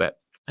a little bit,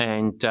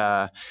 and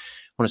I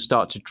want to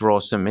start to draw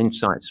some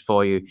insights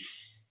for you.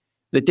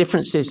 The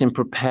differences in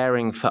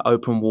preparing for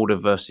open water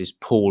versus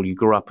pool. You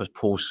grew up a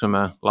pool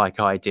swimmer like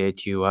I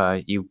did.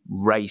 You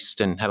raced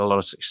and had a lot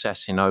of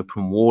success in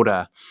open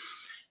water.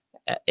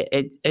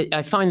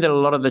 I find that a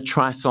lot of the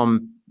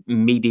triathlon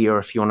media,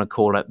 if you want to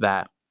call it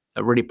that,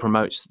 really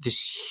promotes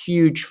this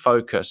huge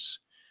focus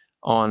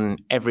on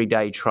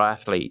everyday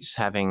triathletes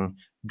having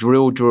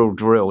drill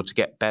to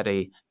get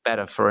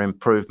better for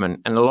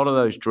improvement. And a lot of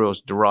those drills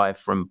derive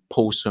from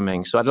pool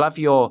swimming. So I'd love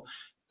your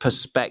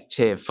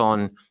perspective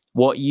on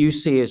what you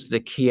see as the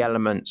key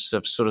elements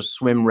of sort of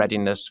swim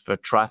readiness for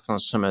triathlon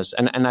swimmers.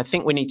 And I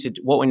think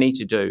what we need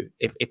to do,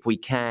 if we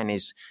can,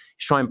 is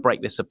try and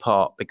break this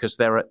apart, because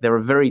there are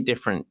very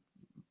different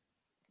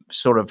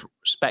sort of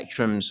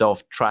spectrums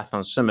of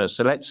triathlon swimmers.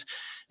 So let's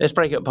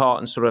break it apart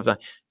and sort of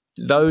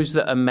those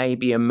that are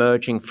maybe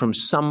emerging from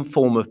some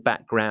form of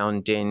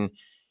background in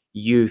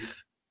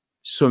youth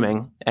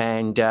swimming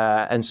and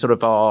sort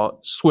of our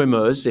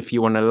swimmers, if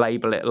you want to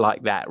label it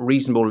like that,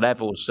 reasonable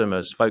level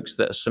swimmers, folks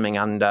that are swimming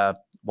under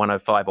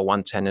 105 or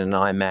 110 in an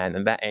Ironman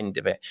and that end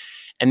of it.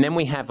 And then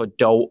we have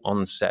adult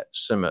onset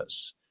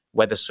swimmers,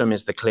 where the swim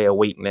is the clear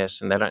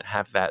weakness and they don't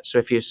have that. So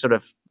if you sort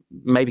of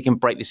maybe can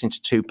break this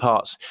into two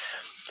parts,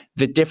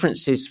 the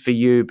differences for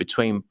you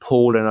between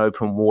pool and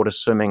open water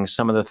swimming,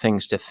 some of the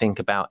things to think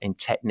about in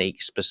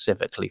technique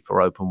specifically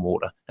for open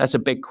water. That's a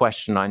big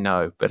question, I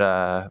know,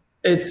 but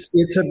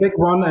it's a big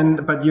one,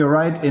 but you're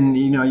right in,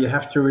 you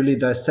have to really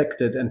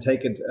dissect it and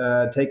take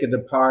it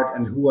apart.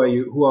 And who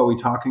are we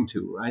talking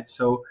to, right?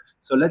 So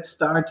let's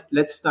start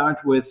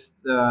with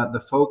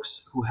the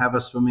folks who have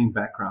a swimming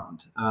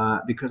background,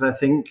 because I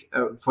think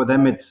for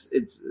them it's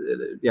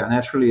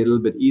naturally a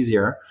little bit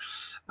easier.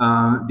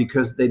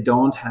 Because they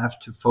don't have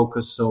to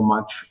focus so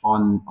much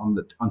on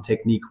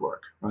technique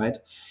work, right?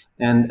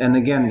 And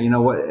again,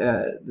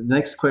 the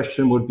next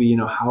question would be,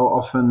 how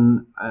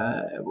often,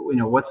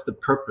 what's the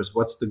purpose?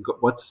 What's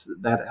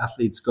that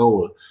athlete's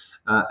goal?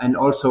 And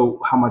also,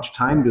 how much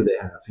time do they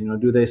have?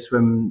 Do they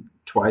swim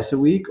twice a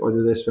week or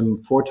do they swim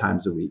 4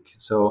 times a week?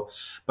 So,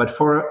 but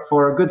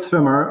for a good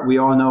swimmer, we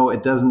all know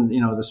it doesn't,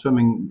 the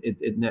swimming,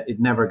 it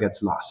never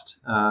gets lost.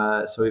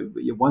 So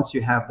once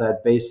you have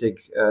that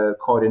basic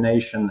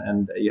coordination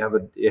and you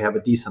have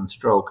a decent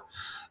stroke,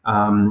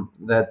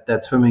 that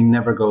swimming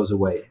never goes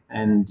away,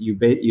 and you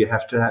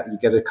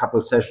get a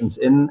couple sessions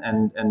in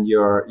and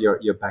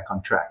you're back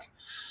on track.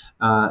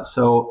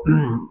 So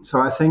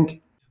I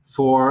think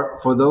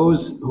for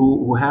those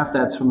who have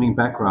that swimming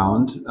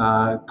background,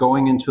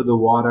 going into the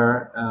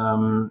water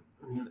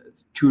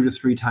 2 to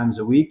 3 times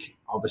a week,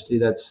 obviously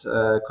that's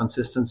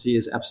consistency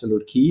is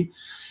absolute key.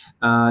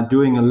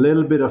 Doing a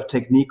little bit of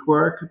technique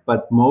work,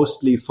 but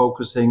mostly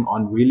focusing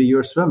on really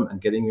your swim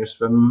and getting your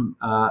swim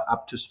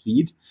up to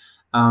speed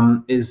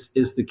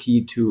is the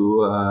key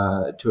to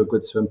a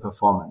good swim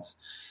performance.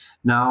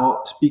 Now,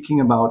 speaking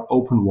about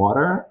open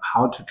water,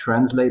 how to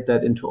translate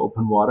that into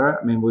open water.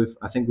 I mean,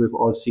 I think we've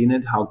all seen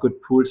it, how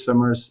good pool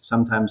swimmers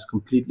sometimes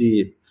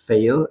completely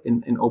fail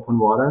in open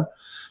water.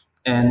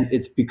 And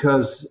it's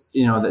because,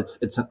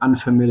 it's an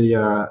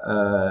unfamiliar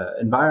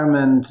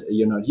environment.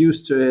 You're not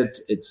used to it.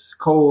 It's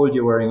cold.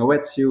 You're wearing a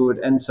wetsuit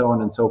and so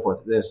on and so forth.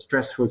 There's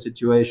stressful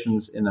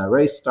situations in a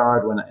race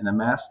start, in a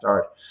mass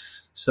start.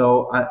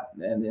 So,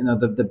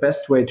 the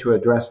best way to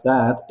address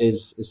that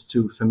is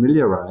to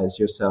familiarize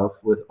yourself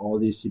with all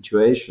these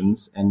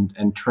situations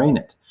and train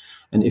it.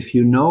 And if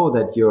you know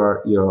that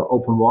your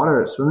open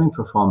water swimming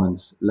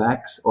performance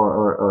lacks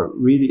or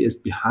really is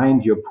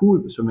behind your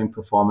pool swimming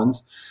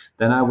performance,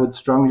 then I would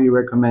strongly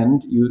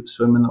recommend you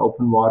swim in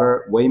open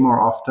water way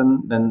more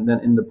often than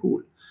in the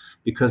pool,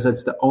 because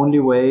that's the only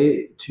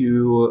way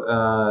to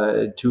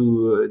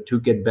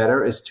get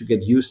better, is to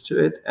get used to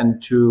it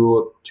and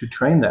to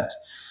train that.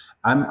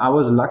 I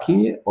was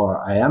lucky,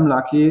 or I am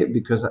lucky,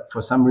 because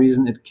for some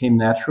reason it came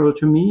natural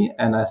to me,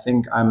 and I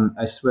think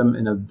I swim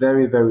in a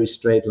very, very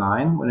straight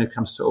line when it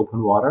comes to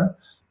open water,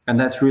 and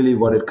that's really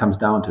what it comes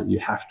down to. You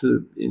have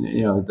to,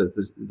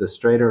 the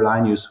straighter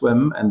line you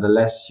swim, and the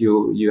less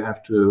you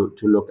have to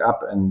look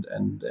up and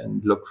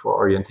look for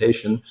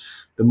orientation,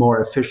 the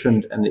more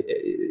efficient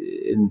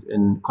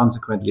and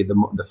consequently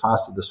the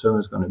faster the swim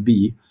is going to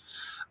be.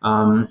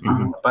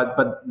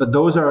 But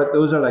those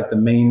are like the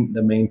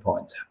main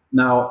points.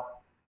 Now,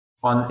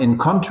 in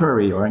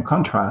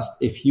contrast,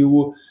 if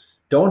you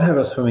don't have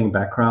a swimming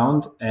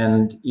background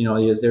and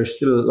there's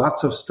still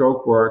lots of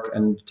stroke work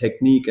and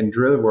technique and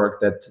drill work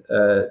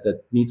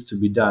that needs to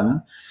be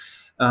done,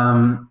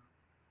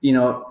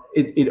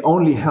 it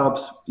only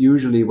helps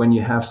usually when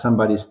you have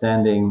somebody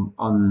standing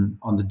on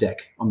the deck,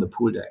 on the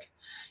pool deck.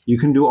 You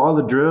can do all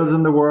the drills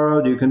in the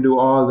world, you can do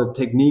all the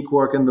technique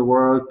work in the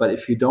world, but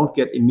if you don't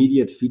get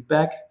immediate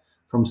feedback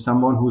from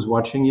someone who's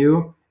watching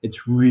you,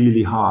 it's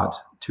really hard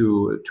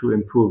to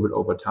improve it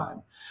over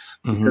time.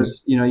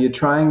 Because you're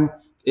trying,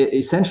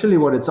 essentially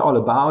what it's all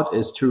about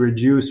is to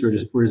reduce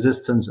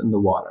resistance in the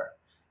water.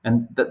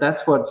 And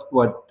that's what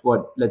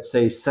let's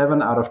say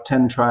 7 out of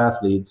 10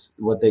 triathletes,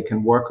 what they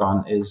can work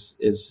on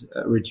is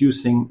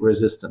reducing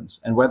resistance.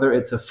 And whether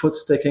it's a foot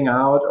sticking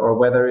out or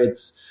whether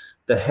it's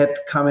the head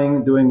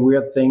coming, doing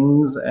weird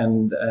things,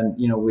 and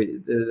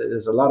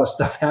there's a lot of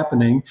stuff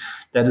happening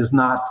that is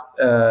not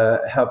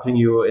helping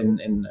you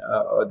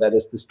or that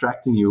is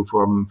distracting you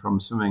from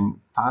swimming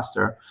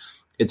faster.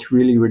 It's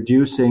really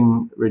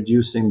reducing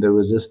the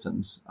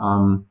resistance.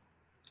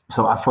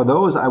 So for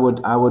those, I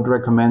would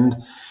recommend,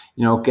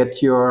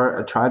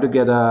 try to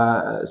get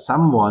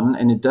someone,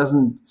 and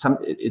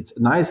it's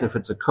nice if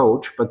it's a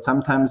coach, but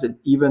sometimes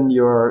even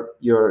your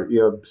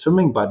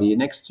swimming buddy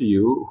next to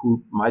you,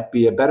 who might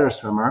be a better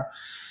swimmer,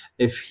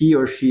 if he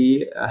or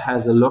she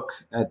has a look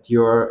at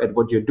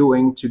what you're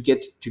doing, to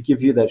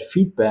give you that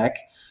feedback.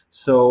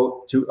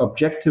 So to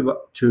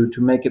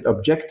make it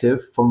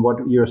objective from what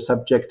your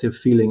subjective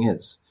feeling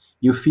is.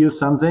 You feel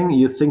something,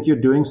 you think you're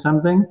doing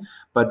something,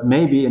 but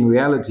maybe in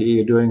reality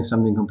you're doing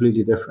something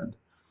completely different.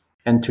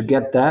 And to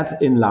get that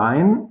in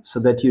line so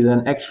that you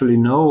then actually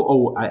know,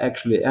 oh, I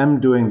actually am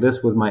doing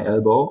this with my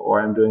elbow,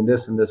 or I'm doing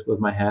this and this with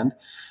my hand.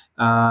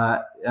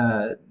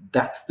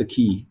 That's the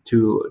key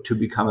to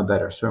become a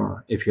better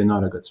swimmer if you're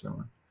not a good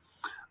swimmer.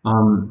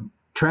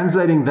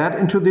 Translating that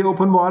into the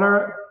open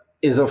water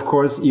is, of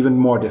course, even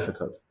more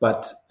difficult.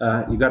 But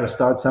you got to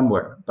start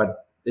somewhere.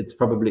 But it's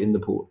probably in the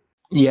pool.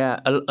 Yeah,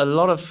 a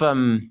lot of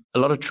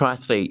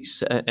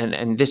triathletes,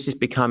 and this is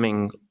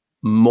becoming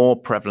more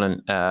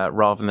prevalent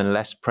rather than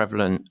less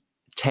prevalent,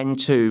 tend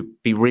to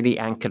be really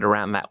anchored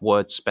around that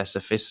word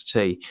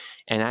specificity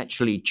and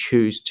actually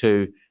choose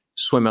to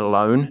swim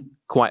alone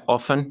quite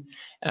often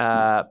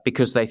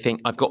because they think,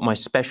 I've got my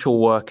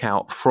special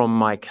workout from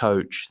my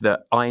coach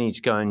that I need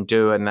to go and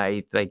do, and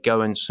they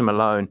go and swim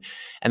alone,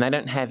 and they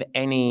don't have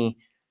any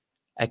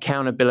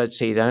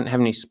accountability, they don't have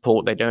any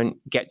support, they don't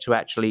get to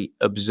actually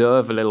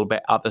observe a little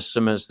bit other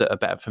swimmers that are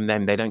better from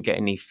them, they don't get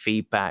any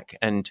feedback.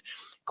 And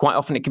quite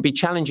often it can be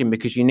challenging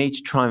because you need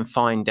to try and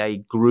find a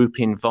group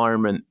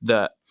environment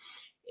that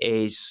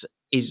is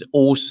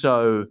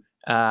also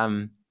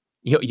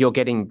you're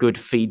getting good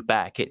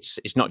feedback. It's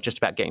not just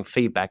about getting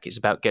feedback, it's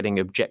about getting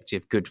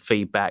objective good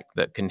feedback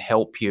that can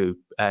help you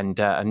and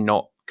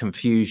not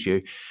confuse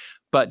you.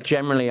 But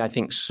generally I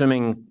think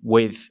swimming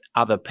with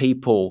other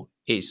people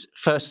is,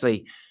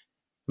 firstly,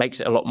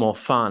 makes it a lot more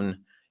fun,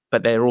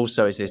 but there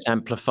also is this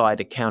amplified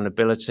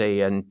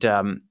accountability, and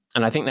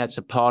I think that's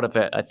a part of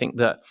it. I think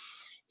that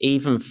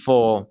even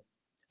for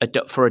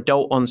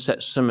adult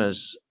onset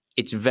swimmers,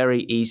 it's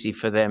very easy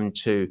for them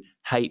to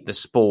hate the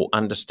sport,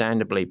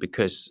 understandably,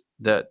 because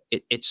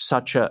it's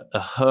such a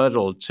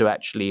hurdle to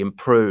actually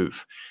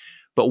improve.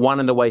 But one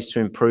of the ways to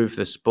improve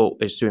the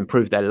sport is to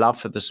improve their love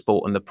for the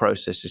sport, and the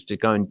process is to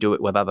go and do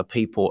it with other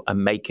people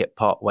and make it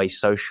partway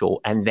social,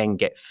 and then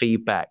get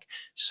feedback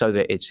so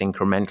that it's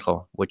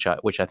incremental, which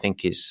I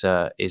think is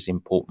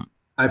important.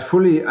 I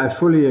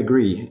fully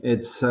agree.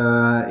 It's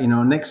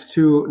next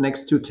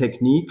to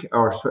technique,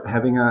 or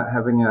having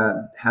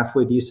a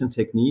halfway decent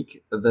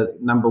technique, the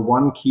number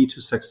one key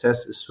to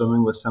success is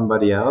swimming with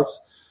somebody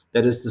else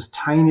that is just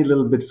tiny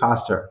little bit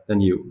faster than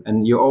you.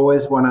 And you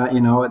always want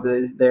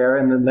to, they're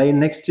in the lane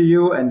next to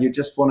you and you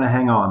just want to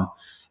hang on.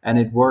 And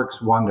it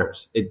works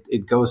wonders.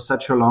 It goes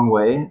such a long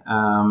way.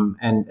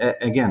 And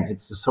again,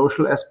 it's the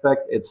social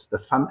aspect, it's the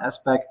fun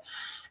aspect.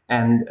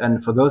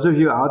 And for those of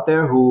you out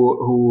there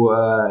who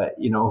are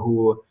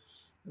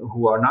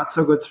not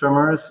so good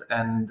swimmers,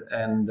 and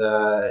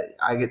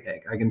I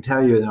can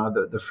tell you,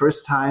 the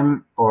first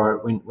time,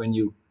 or when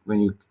you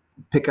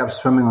pick up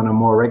swimming on a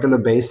more regular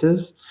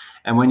basis,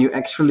 and when you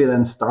actually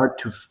then start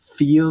to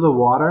feel the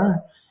water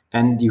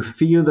and you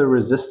feel the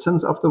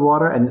resistance of the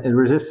water, and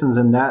resistance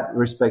in that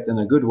respect in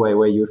a good way,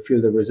 where you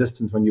feel the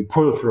resistance when you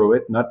pull through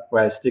it, not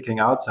by sticking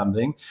out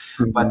something,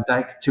 but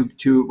like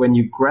to when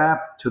you grab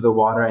to the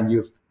water and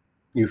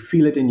you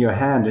feel it in your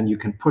hand and you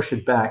can push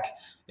it back.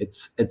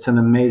 It's an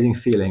amazing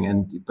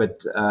feeling,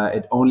 but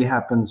it only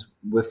happens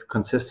with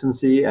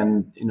consistency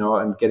and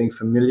getting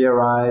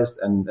familiarized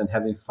and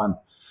having fun.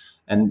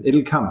 And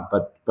it'll come,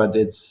 but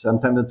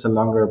sometimes it's a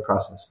longer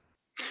process.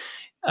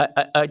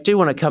 I do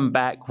want to come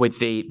back with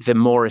the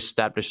more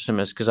established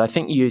swimmers, because I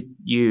think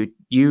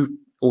you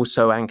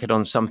also anchored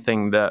on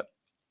something that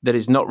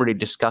is not really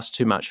discussed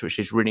too much, which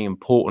is really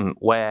important,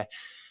 where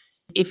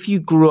if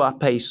you grew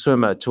up a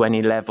swimmer to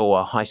any level,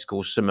 a high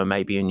school swimmer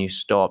maybe, and you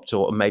stopped,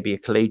 or maybe a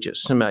collegiate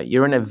swimmer,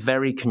 you're in a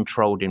very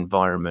controlled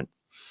environment.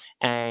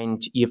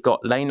 And you've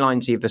got lane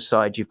lines either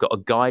side, you've got a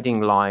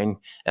guiding line,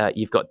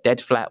 you've got dead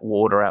flat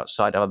water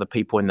outside other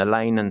people in the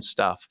lane and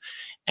stuff.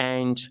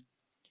 And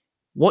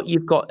what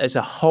you've got is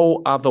a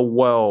whole other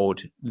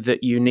world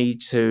that you need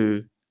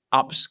to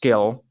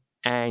upskill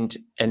and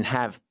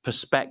have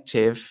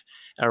perspective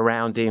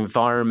around the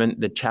environment,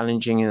 the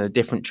challenging and the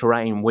different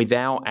terrain,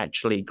 without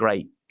actually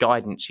great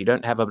guidance. You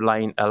don't have a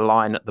line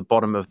at the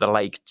bottom of the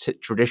lake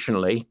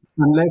traditionally.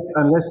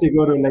 Unless you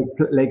go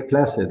to Lake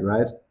Placid,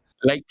 right?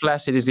 Lake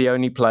Placid is the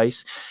only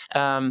place.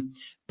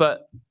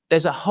 But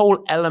there's a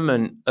whole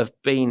element of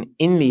being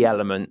in the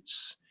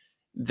elements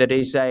that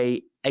is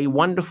a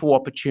wonderful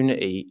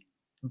opportunity.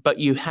 But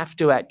you have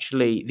to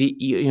actually,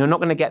 you're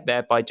not going to get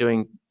there by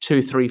doing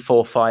 2, 3,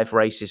 4, 5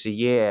 races a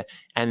year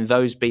and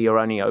those be your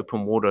only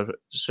open water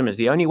swimmers.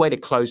 The only way to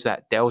close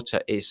that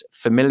delta is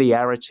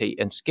familiarity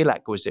and skill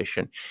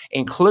acquisition,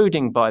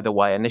 including, by the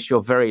way, unless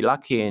you're very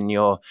lucky and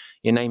your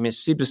name is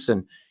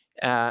Siversen,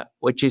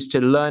 which is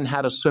to learn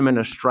how to swim in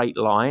a straight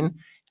line.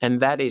 And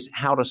that is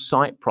how to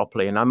sight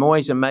properly. And I'm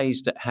always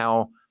amazed at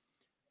how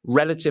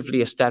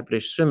relatively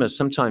established swimmers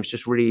sometimes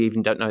just really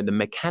even don't know the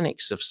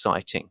mechanics of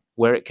sighting,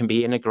 where it can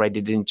be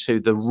integrated into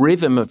the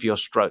rhythm of your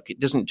stroke. It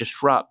doesn't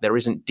disrupt. There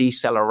isn't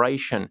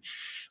deceleration,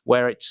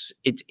 where it's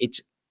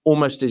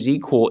almost as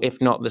equal,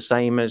 if not the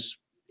same, as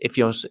if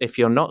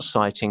you're not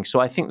sighting. So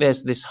I think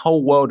there's this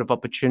whole world of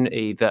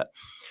opportunity that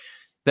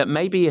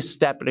maybe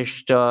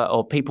established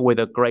or people with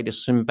a greater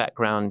swim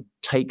background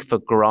take for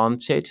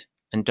granted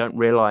and don't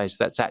realize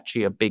that's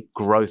actually a big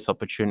growth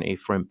opportunity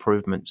for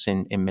improvements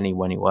in many,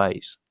 many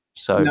ways.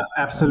 So no,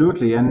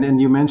 absolutely,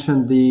 and you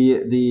mentioned the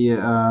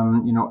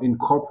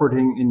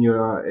incorporating in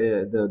your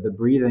the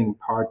breathing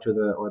part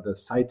the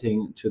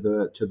sighting to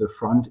the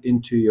front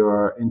into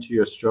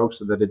your stroke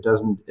so that it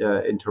doesn't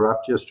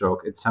interrupt your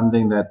stroke. It's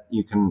something that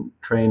you can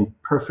train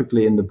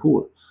perfectly in the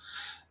pool,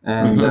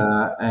 and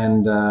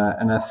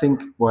I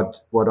think what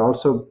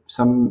also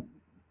some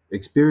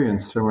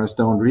experienced swimmers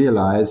don't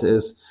realize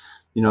is,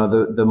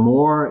 the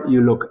more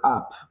you look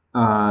up,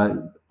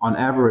 on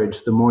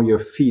average, the more your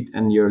feet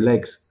and your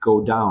legs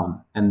go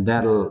down, and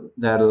that'll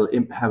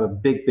have a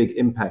big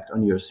impact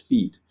on your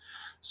speed.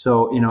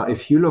 So,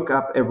 if you look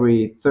up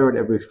every third,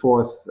 every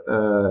fourth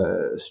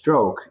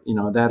stroke,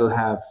 that'll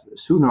have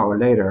sooner or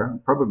later,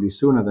 probably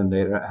sooner than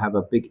later, have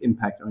a big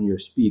impact on your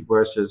speed.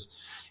 Versus,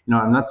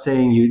 I'm not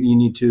saying you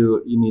need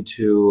to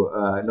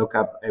look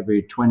up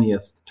every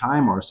 20th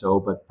time or so,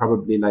 but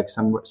probably like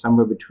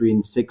somewhere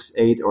between 6,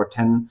 8, or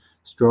 10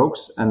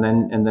 strokes, and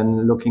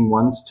then looking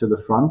once to the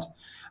front.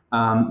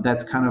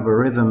 That's kind of a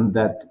rhythm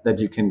that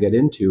you can get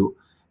into,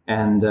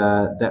 and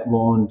that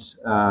won't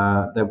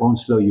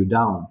slow you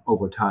down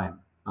over time.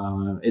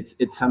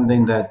 It's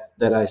something that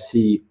I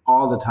see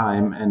all the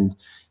time, and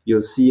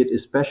you'll see it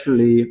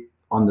especially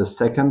on the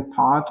second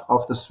part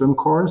of the swim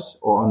course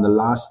or on the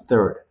last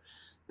third.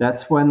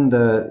 That's when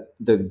the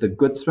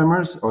good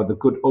swimmers or the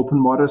good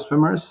open water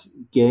swimmers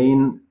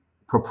gain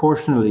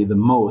proportionally the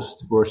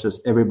most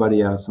versus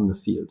everybody else in the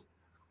field.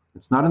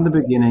 It's not in the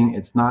beginning.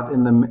 It's not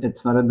in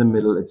the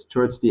middle. It's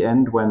towards the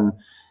end when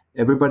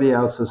everybody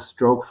else's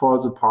stroke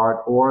falls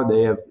apart, or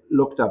they have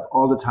looked up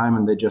all the time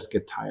and they just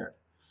get tired.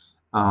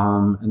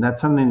 And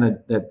that's something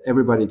that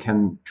everybody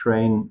can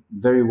train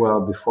very well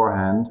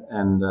beforehand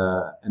and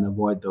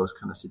avoid those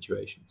kind of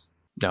situations.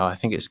 No, I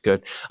think it's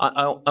good.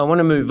 I want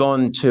to move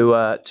on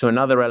to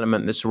another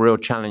element that's a real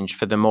challenge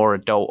for the more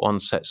adult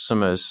onset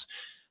swimmers.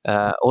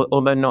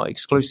 Although not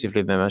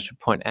exclusively them, I should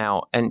point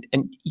out. And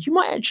you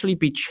might actually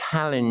be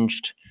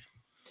challenged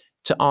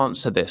to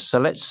answer this. So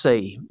let's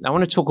see. I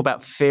want to talk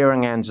about fear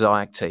and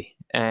anxiety.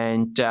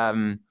 And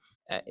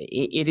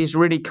it is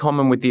really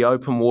common with the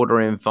open water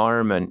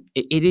environment.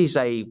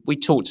 We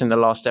talked in the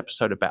last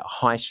episode about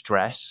high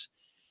stress.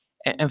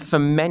 And for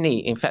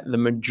many, in fact, the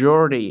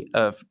majority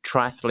of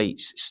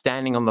triathletes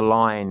standing on the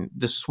line,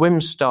 the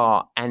swim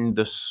start and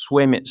the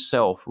swim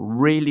itself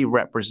really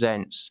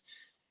represents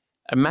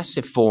a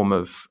massive form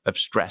of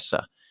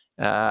stressor,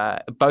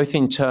 both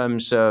in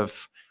terms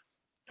of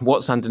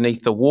what's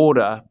underneath the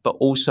water, but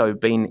also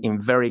being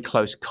in very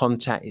close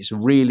contact. It's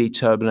really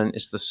turbulent.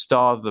 It's the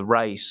start of the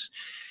race.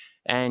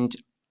 And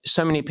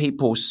so many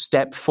people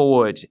step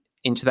forward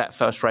into that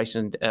first race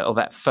or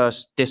that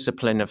first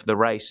discipline of the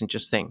race and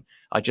just think,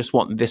 I just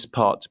want this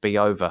part to be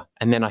over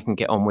and then I can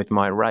get on with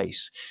my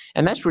race.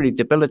 And that's really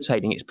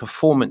debilitating. It's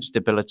performance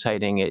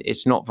debilitating.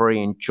 It's not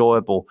very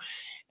enjoyable.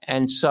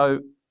 And so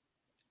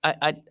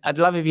I'd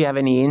love if you have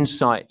any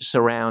insights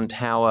around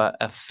how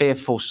a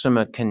fearful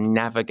swimmer can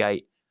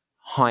navigate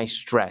high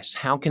stress.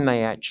 How can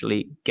they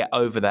actually get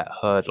over that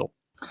hurdle?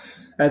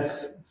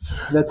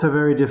 That's a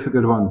very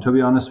difficult one, to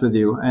be honest with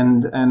you.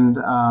 And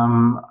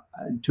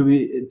to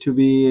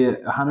be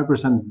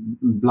 100%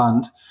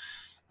 blunt,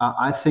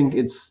 I think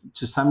it's,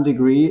 to some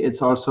degree,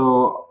 it's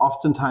also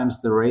oftentimes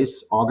the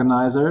race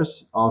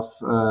organizers of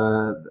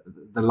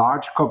the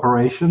large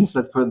corporations,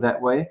 let's put it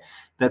that way,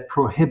 that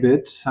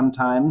prohibit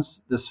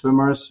sometimes the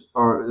swimmers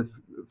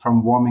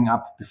from warming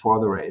up before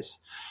the race.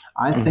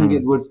 I think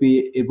it would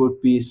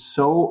be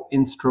so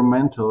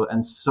instrumental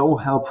and so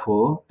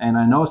helpful, and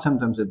I know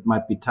sometimes it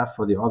might be tough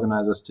for the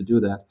organizers to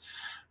do that,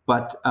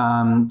 but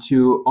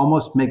to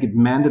almost make it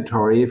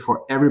mandatory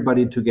for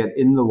everybody to get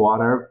in the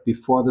water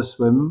before the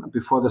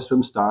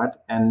swim start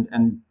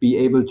and be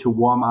able to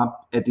warm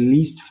up at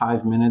least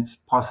 5 minutes,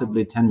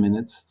 possibly 10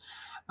 minutes,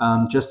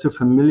 just to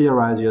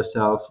familiarize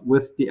yourself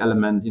with the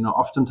element.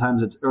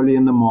 Oftentimes it's early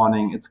in the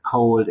morning, it's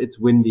cold, it's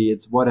windy,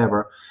 it's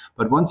whatever.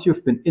 But once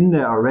you've been in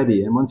there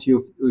already, and once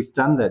we've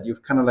done that,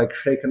 you've kind of like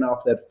shaken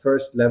off that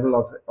first level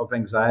of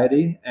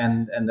anxiety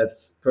and that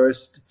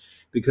first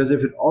Because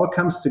if it all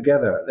comes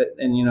together,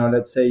 and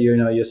let's say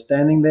you're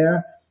standing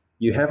there,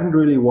 you haven't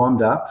really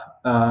warmed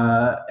up,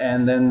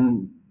 and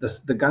then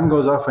the gun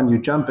goes off and you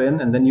jump in,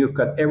 and then you've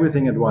got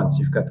everything at once.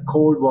 You've got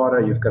cold water,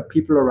 you've got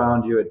people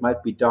around you. It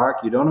might be dark.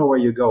 You don't know where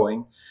you're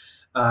going.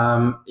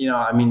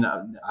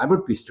 I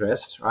would be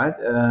stressed, right?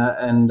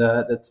 And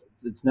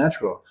it's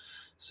natural.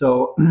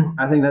 So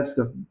I think that's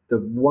the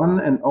one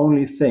and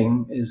only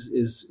thing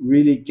is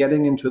really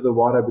getting into the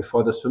water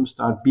before the swim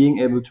start, being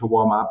able to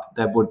warm up.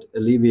 That would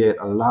alleviate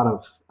a lot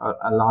of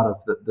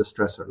the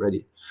stress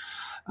already.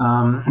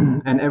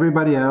 And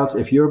everybody else,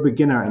 if you're a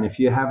beginner and if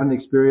you haven't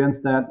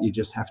experienced that, you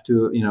just have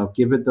to,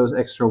 give it those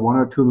extra 1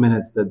 or 2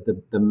 minutes that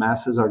the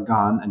masses are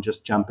gone and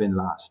just jump in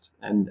last.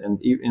 And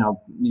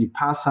you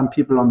pass some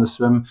people on the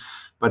swim,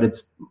 but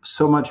it's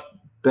so much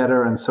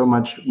better and so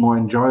much more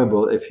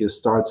enjoyable if you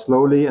start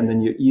slowly and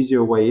then you ease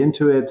your way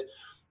into it.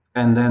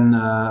 And then,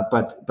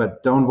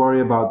 but don't worry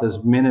about this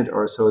minute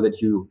or so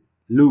that you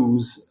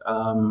lose.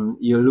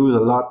 You lose a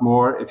lot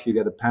more if you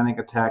get a panic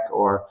attack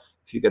or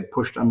if you get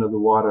pushed under the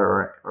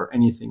water or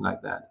anything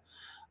like that.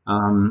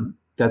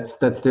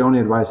 That's the only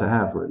advice I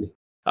have, really.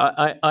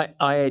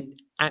 I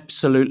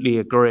absolutely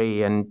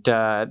agree. And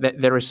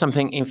there is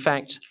something, in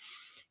fact,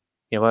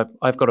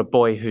 I've got a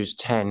boy who's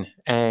 10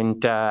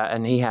 and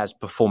he has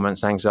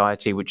performance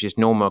anxiety, which is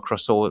normal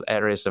across all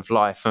areas of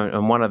life.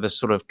 And one of the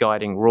sort of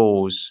guiding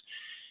rules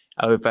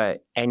over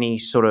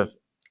anything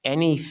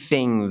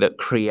that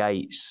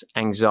creates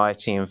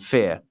anxiety and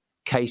fear.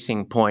 Case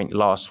in point,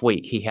 last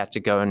week, he had to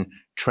go and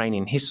train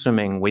in his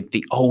swimming with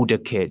the older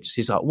kids.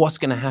 He's like, what's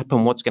going to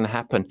happen? What's going to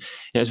happen?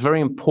 It's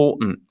very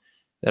important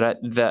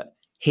that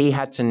he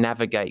had to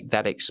navigate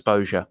that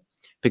exposure,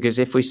 because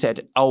if we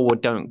said, oh, well,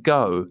 don't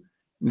go,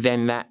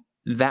 then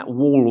that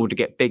wall would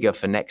get bigger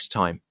for next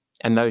time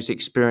and those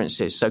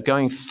experiences. So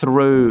going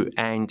through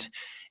and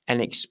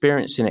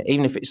experiencing it,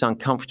 even if it's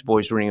uncomfortable,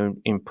 is really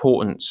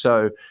important.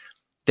 So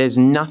there's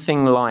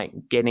nothing like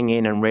getting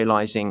in and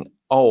realizing,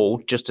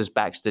 oh, just as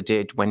Baxter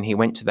did when he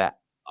went to that,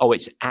 oh,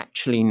 it's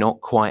actually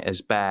not quite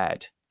as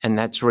bad. And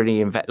that's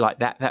really like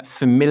that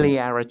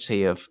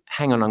familiarity of,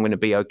 hang on, I'm going to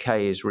be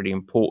okay, is really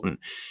important.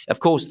 Of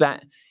course,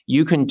 that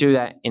you can do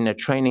that in a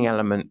training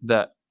element,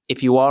 that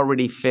if you are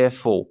really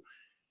fearful,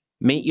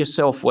 meet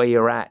yourself where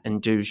you're at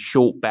and do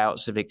short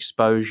bouts of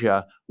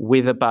exposure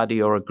with a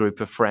buddy or a group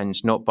of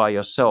friends, not by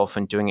yourself.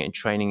 And doing it in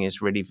training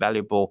is really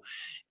valuable.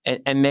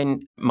 And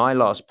then my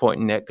last point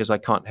in there, because I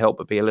can't help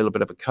but be a little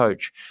bit of a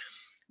coach,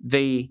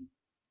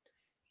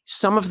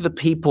 some of the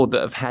people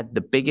that have had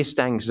the biggest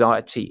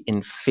anxiety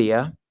and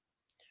fear,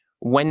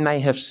 when they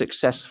have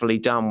successfully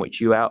done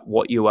what you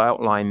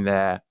outlined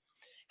there,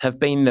 have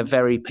been the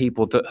very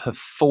people that have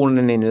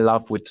fallen in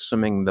love with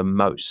swimming the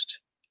most.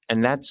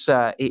 And that's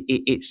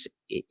it's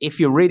if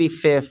you're really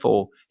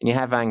fearful and you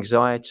have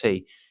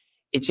anxiety,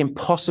 it's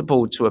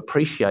impossible to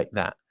appreciate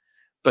that.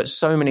 But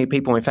so many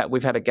people, in fact,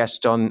 we've had a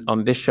guest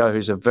on this show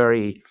who's a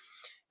very,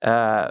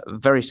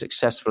 very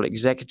successful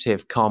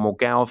executive, Carmel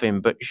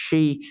Galvin. But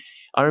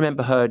I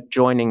remember her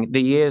joining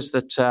the years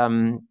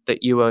that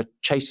you were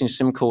chasing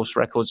swim course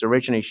records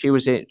originally. She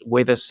was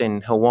with us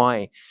in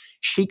Hawaii.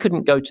 She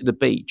couldn't go to the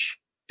beach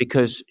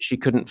because she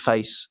couldn't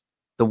face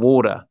the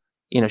water.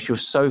 She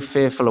was so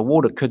fearful of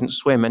water, couldn't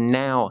swim, and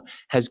now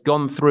has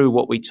gone through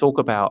what we talk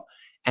about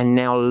and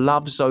now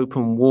loves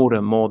open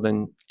water more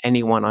than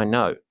anyone I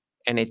know.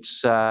 And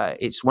it's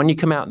when you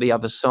come out the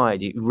other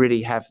side, you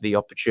really have the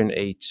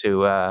opportunity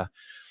to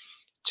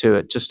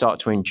start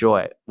to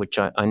enjoy it, which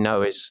I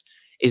know is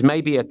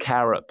maybe a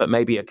carrot, but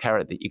maybe a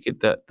carrot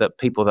that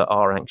people that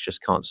are anxious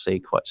can't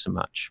see quite so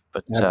much.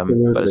 But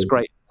it's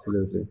great.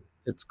 Absolutely.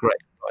 It's great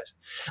advice.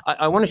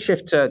 I want to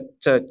shift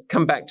to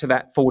come back to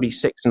that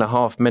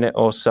 46.5 minute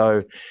or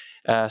so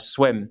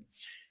swim.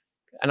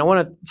 And I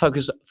want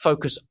to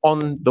focus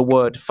on the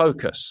word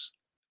focus,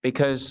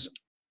 because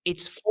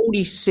it's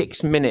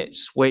 46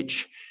 minutes,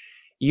 which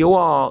you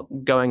are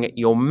going at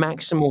your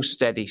maximal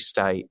steady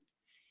state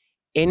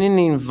in an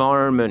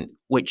environment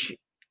which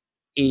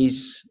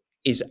is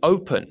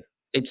open.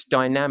 It's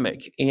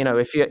dynamic.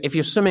 If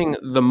you're swimming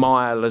the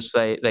mile, as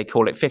they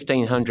call it,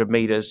 1,500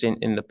 meters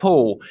in the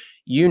pool,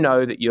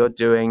 that you're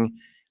doing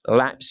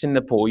laps in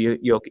the pool.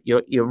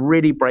 You're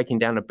really breaking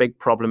down a big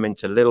problem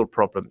into little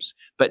problems.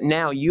 But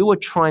now you are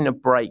trying to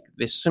break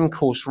this swim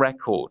course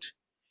record,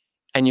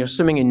 and you're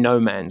swimming in no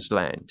man's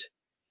land.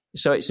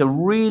 So it's a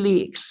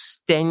really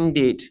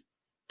extended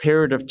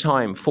period of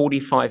time,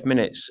 45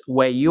 minutes,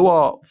 where you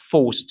are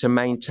forced to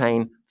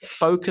maintain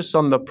focus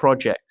on the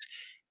project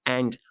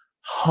and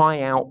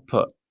high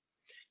output.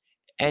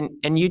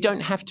 And you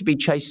don't have to be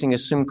chasing a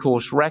swim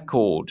course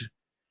record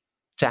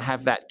to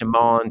have that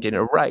demand in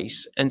a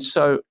race. And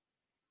so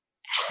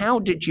how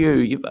did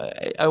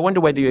I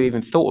wonder whether you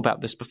even thought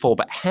about this before,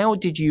 but how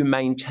did you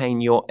maintain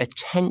your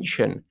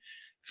attention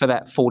for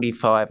that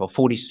 45 or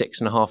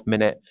 46.5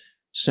 minute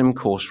swim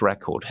course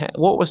record?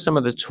 What were some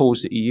of the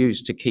tools that you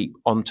used to keep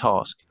on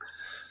task?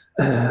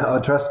 Oh,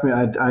 trust me,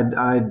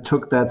 I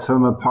took that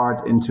swim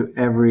apart into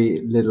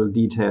every little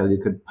detail you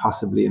could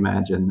possibly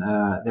imagine.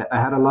 I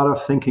had a lot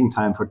of thinking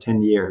time for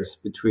 10 years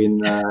between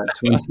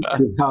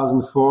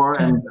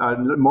 2004 and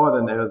more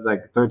than it was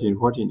like 13,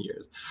 14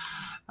 years.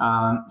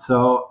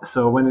 So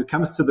when it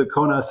comes to the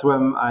Kona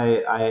swim,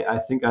 I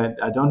think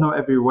I don't know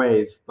every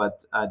wave,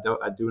 but I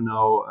do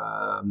know,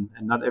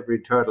 and not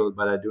every turtle,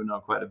 but I do know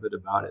quite a bit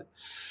about it.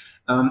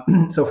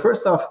 So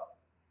first off,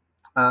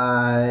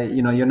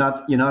 you're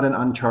not in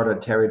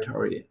uncharted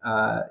territory.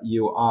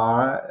 You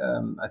are.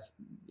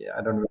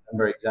 I don't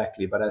remember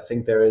exactly, but I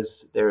think there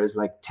is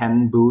like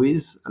 10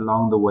 buoys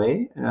along the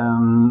way,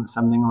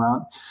 something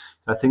around.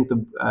 So I think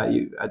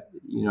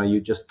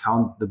you just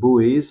count the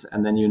buoys,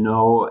 and then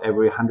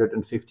every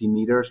 150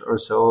 meters or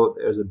so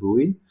there's a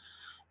buoy,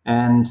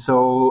 and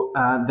so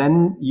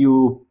then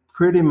you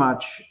pretty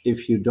much,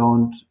 if you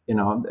don't,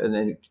 and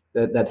then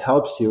that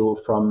helps you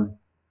from.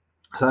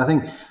 So I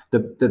think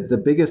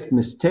the biggest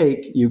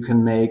mistake you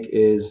can make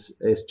is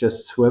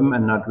just swim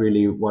and not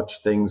really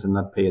watch things and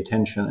not pay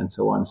attention and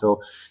so on.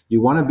 So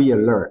you want to be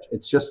alert.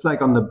 It's just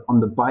like on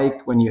the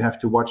bike when you have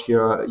to watch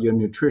your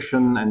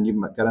nutrition and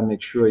you got to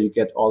make sure you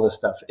get all the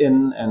stuff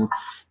in, and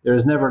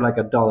there's never like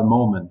a dull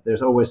moment.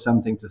 There's always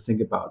something to think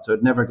about. So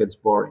it never gets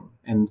boring.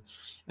 And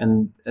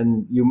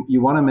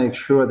you want to make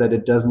sure that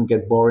it doesn't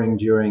get boring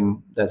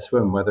during that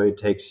swim, whether it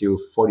takes you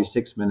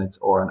 46 minutes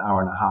or an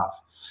hour and a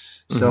half.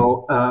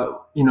 So, I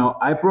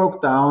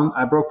broke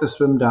the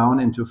swim down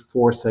into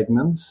 4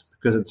 segments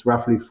because it's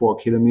roughly 4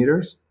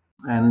 kilometers,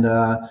 and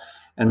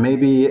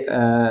maybe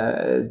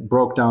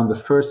broke down the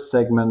first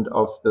segment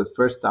of the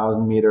first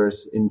 1,000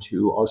 meters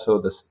into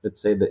also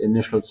let's say the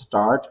initial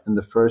start in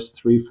the first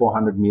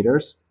 300-400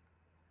 meters.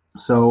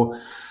 So,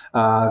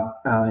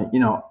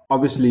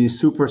 obviously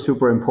super,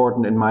 super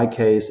important in my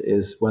case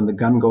is when the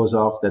gun goes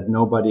off that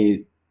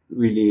nobody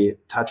really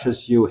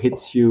touches you,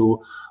 hits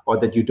you, or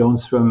that you don't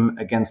swim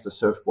against the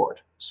surfboard.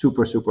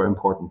 Super, super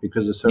important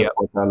because the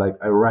surfboards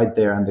are right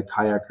there and the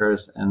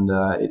kayakers, and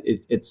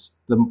it's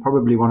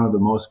probably one of the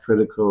most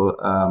critical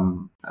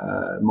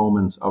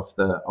moments of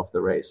the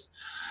race.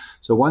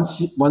 So once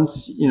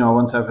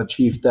I've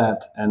achieved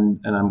that and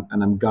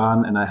I'm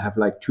gone and I have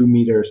like 2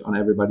 meters on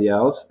everybody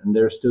else and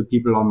there's still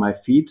people on my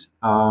feet,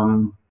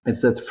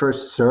 it's that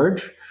first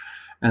surge,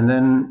 and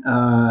then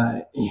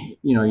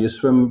you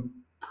swim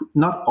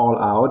not all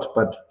out,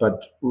 but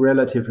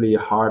relatively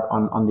hard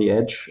on the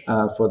edge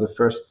for the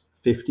first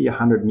 50,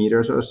 100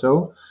 meters or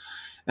so.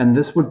 And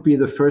this would be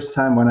the first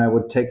time when I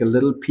would take a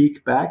little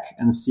peek back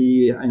and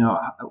see,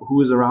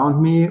 who is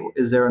around me.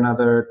 Is there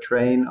another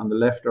train on the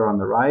left or on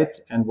the right?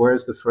 And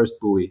where's the first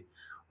buoy?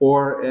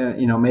 Or,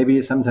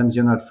 maybe sometimes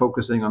you're not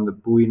focusing on the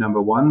buoy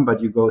number 1,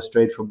 but you go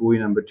straight for buoy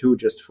number 2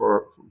 just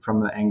from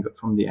the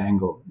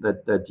angle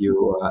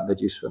that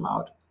you swim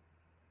out.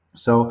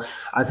 So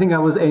I think I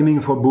was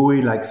aiming for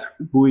buoy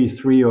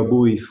 3 or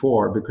buoy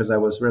 4 because I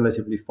was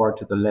relatively far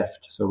to the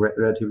left, so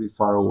relatively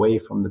far away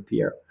from the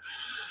pier.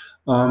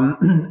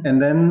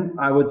 And then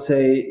I would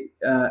say,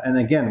 and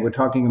again, we were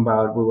talking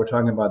about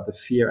the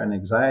fear and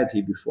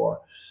anxiety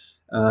before.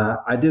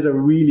 I did a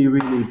really,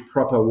 really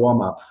proper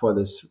warm up for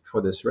this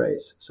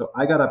race. So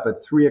I got up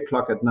at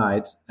 3:00 at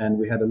night, and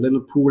we had a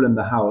little pool in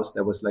the house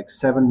that was like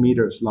 7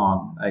 meters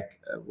long. Like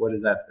what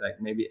is that?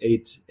 Like maybe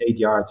 8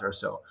 yards or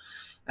so.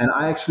 And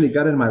I actually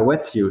got in my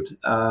wetsuit,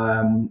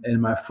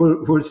 in my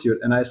full suit,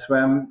 and I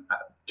swam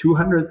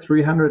 200,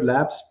 300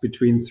 laps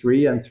between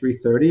 3 and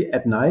 3:30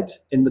 at night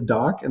in the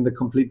dark, in the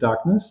complete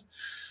darkness,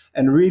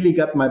 and really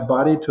got my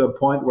body to a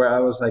point where I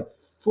was like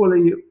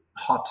fully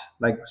hot,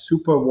 like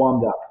super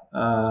warmed up.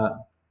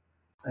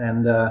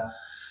 And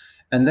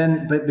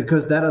then, but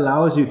because that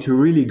allows you to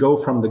really go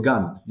from the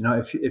gun,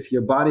 if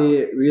your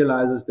body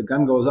realizes the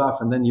gun goes off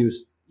and then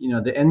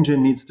the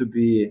engine needs to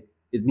be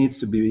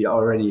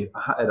already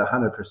at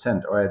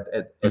 100% or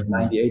at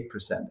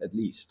 98% at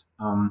least.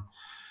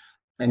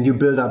 And you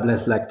build up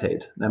less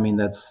lactate. I mean,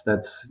 that's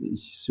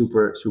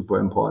super, super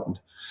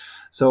important.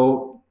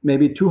 So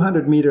maybe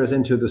 200 meters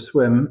into the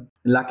swim,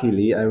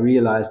 luckily, I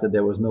realized that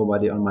there was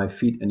nobody on my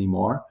feet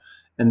anymore.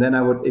 And then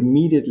I would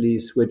immediately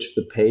switch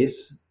the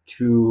pace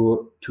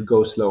to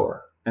go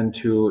slower and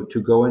to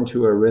go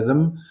into a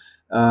rhythm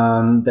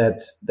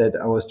that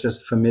I was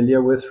just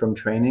familiar with from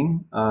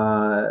training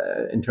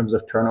in terms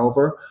of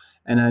turnover.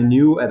 And I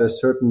knew at a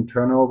certain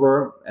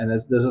turnover, and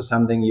this is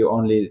something you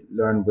only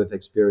learn with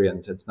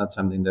experience. It's not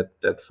something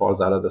that falls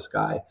out of the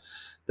sky,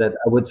 that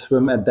I would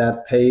swim at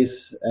that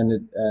pace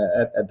and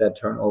at that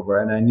turnover.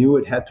 And I knew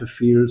it had to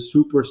feel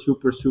super,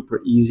 super,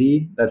 super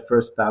easy, that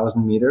first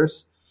 1,000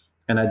 meters.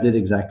 And I did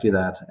exactly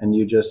that. And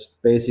you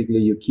just basically,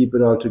 you keep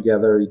it all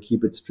together, you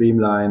keep it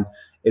streamlined.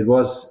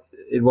 Luckily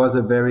it was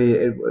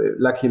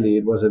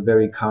a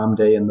very calm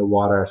day in the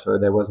water. So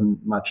there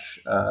wasn't much,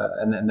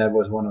 and that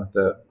was one of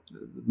the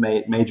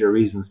major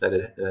reasons that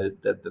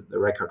the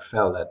record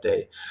fell that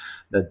day,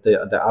 that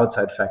the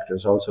outside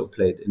factors also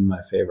played in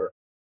my favor.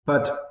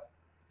 But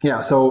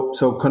yeah, so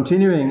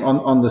continuing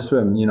on the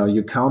swim,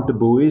 you count the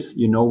buoys,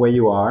 you know where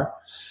you are.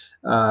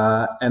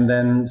 And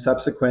then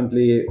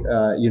subsequently,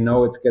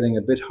 it's getting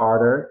a bit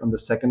harder on the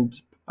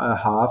second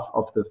half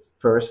of the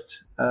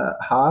first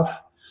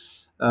half.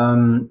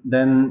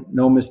 Then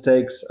no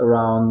mistakes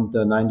around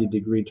the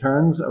 90-degree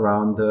turns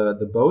around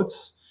the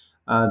boats.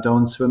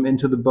 Don't swim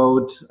into the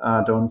boat.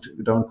 Don't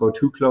go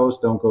too close.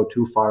 Don't go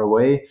too far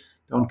away.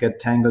 Don't get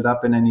tangled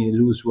up in any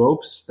loose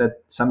ropes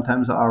that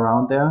sometimes are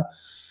around there.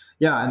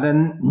 Yeah, and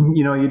then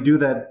you do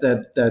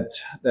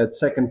that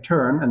second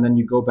turn, and then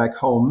you go back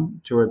home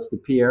towards the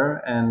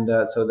pier, and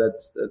so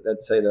that's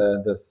let's say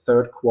the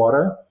third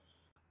quarter,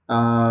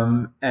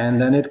 and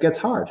then it gets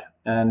hard,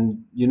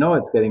 and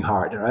it's getting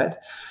hard, right?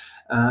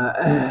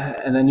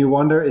 And then you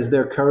wonder, is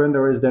there current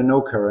or is there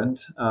no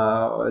current?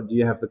 Do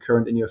you have the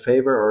current in your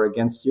favor or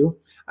against you?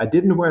 I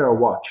didn't wear a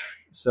watch.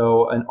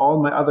 So in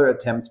all my other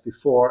attempts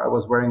before, I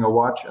was wearing a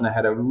watch, and I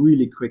had a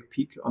really quick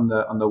peek on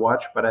the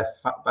watch, but I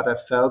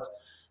felt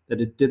that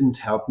it didn't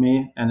help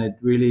me, and it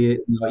really,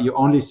 you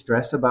only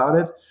stress about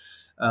it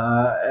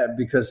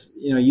because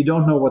you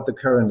don't know what the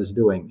current is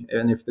doing,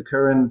 and if the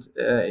current,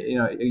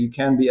 you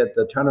can be at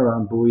the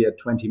turnaround buoy at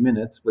 20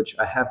 minutes, which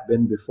I have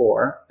been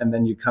before, and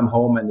then you come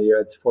home and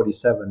it's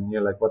 47, and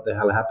you're like, what the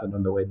hell happened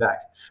on the way back?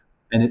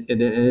 And it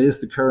is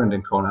the current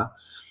in Kona.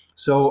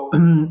 So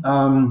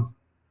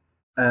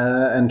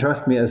and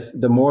trust me, as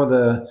the more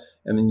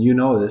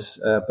this,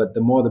 but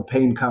the more the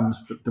pain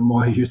comes, the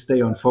more you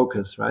stay on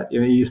focus, right?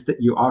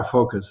 You are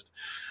focused,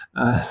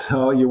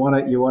 so you want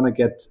to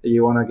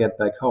get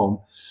back home.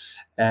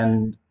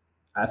 And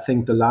I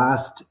think the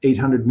last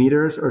 800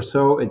 meters or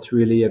so, it's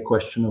really a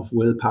question of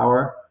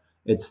willpower.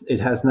 It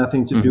has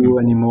nothing to do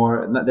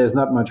anymore. There's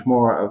not much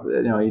more of,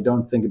 you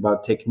don't think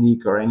about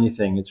technique or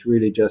anything. It's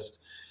really just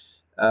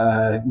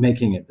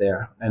making it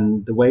there.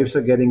 And the waves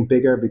are getting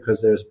bigger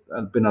because there's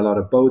been a lot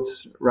of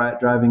boats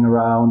driving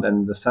around,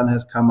 and the sun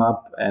has come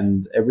up,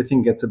 and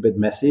everything gets a bit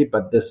messy.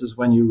 But this is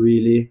when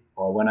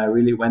when I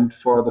really went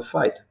for the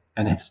fight,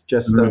 and it's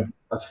just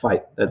a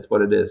fight. That's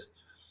what it is.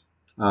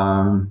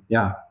 And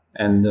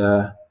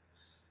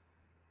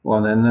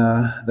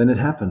then it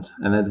happened,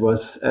 and it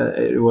was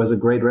a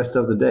great rest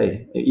of the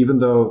day. Even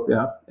though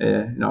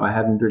I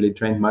hadn't really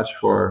trained much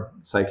for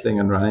cycling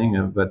and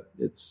running, but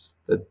it's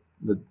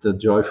the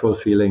joyful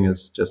feeling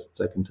is just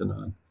second to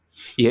none.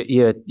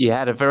 You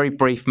had a very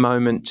brief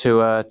moment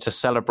to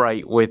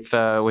celebrate with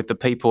the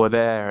people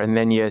there, and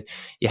then you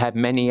had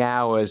many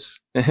hours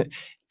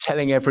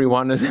telling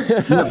everyone, by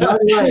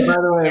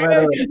the way,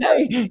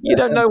 hey, you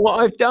don't know what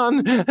I've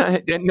done.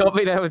 Not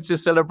being able to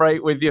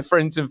celebrate with your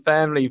friends and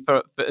family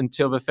for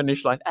until the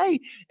finish line. Hey,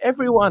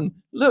 everyone,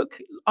 look,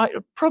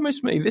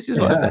 promise me this is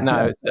what I've done.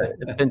 No, it's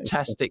a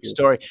fantastic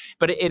story.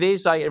 But it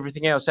is like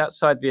everything else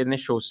outside the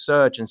initial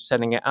surge and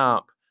setting it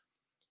up.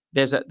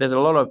 There's a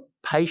lot of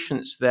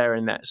patience there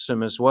in that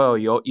swim as well.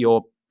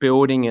 You're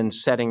building and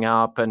setting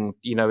up, and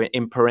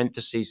in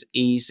parentheses,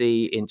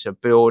 easy, into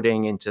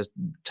building, into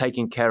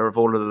taking care of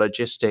all of the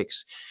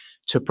logistics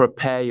to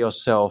prepare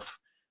yourself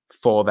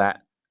for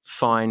that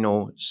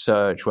final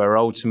surge, where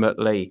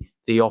ultimately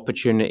the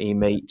opportunity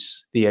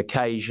meets the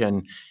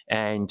occasion,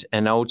 and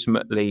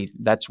ultimately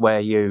that's where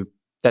you're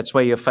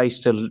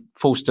forced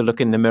to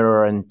look in the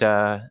mirror and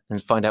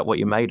find out what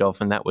you're made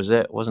of, and that was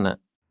it, wasn't it?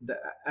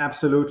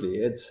 Absolutely.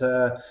 It's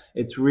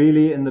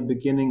really, in the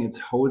beginning, it's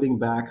holding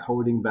back.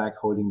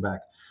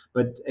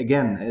 But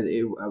again,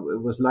 it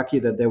was lucky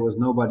that there was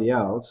nobody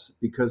else,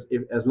 because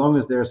as long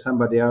as there's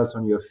somebody else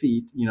on your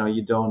feet,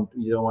 you don't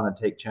want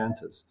to take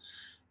chances,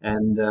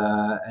 and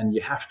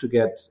you have to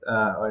get.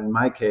 Or in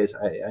my case,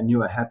 I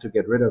knew I had to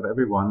get rid of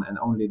everyone, and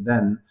only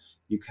then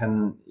you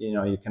can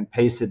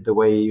pace it the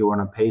way you want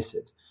to pace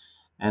it.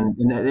 And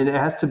it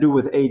has to do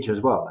with age as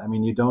well. I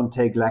mean, you don't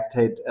take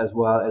lactate as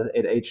well as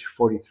at age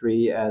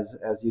 43 as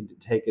you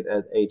take it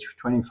at age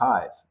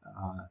 25.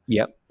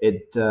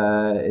 It's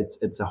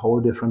a whole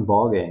different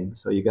ballgame.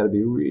 So you got to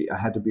be. I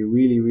had to be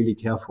really, really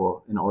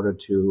careful in order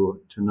to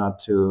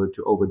not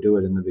overdo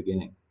it in the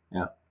beginning.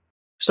 Yeah.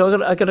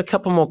 So I got a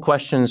couple more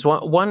questions.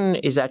 One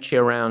is actually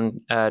around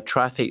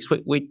triathletes.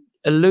 We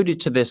alluded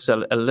to this a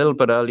little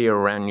bit earlier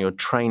around your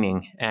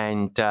training,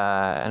 and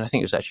I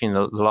think it was actually in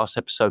the last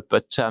episode,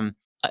 but.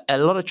 A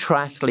lot of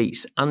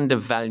triathletes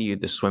undervalue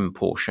the swim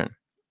portion,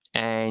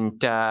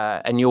 and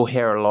you'll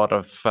hear a lot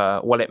of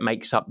it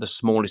makes up the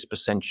smallest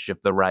percentage of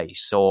the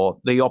race, or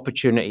the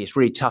opportunity. It's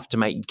really tough to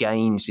make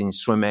gains in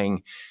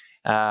swimming,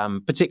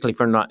 particularly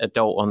for an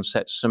adult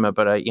onset swimmer.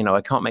 But I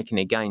can't make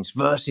any gains.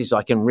 Versus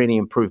I can really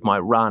improve my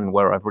run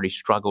where I've really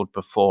struggled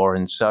before,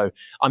 and so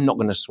I'm not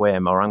going to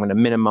swim, or I'm going to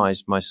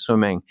minimize my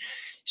swimming.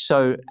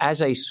 So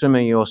as a swimmer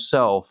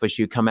yourself, as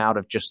you come out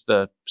of just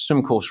the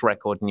swim course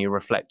record and you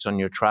reflect on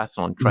your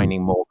triathlon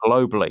training more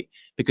globally,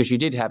 because you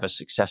did have a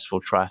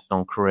successful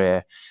triathlon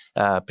career,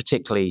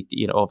 particularly,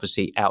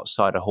 obviously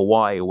outside of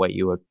Hawaii, where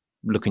you were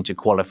looking to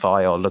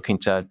qualify or looking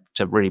to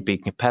really be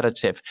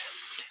competitive.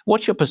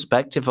 What's your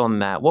perspective on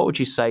that? What would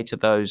you say to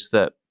those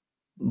that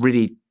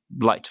really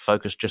like to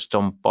focus just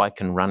on bike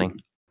and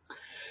running?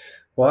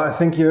 Well, I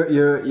think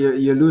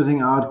you're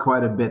losing out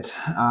quite a bit.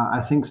 I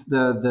think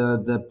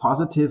the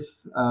positive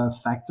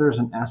factors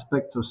and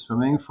aspects of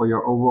swimming for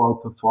your overall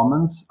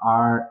performance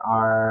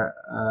are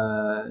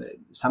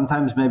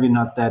sometimes maybe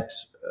not that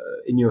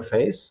in your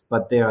face,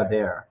 but they are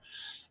there.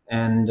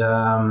 And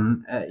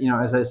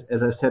as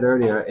I said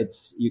earlier,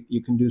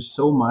 you can do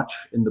so much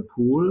in the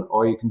pool,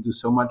 or you can do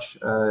so much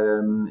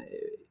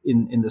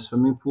in the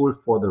swimming pool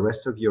for the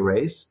rest of your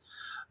race.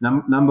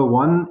 Number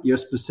one, your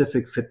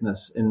specific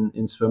fitness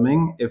in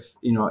swimming.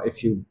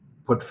 If you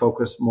put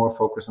more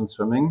focus on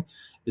swimming,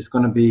 is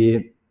going to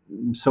be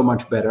so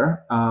much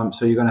better.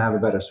 So you're going to have a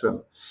better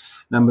swim.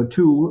 Number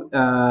two,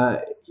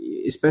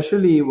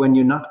 especially when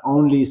you're not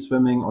only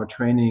swimming or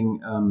training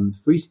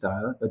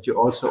freestyle, but you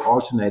also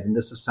alternate. And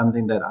this is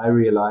something that I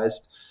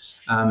realized.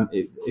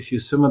 If you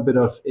swim a bit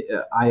of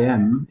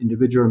IM,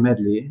 individual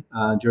medley,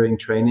 during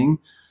training,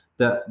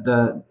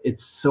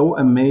 it's so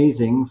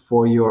amazing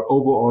for your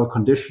overall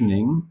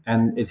conditioning,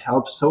 and it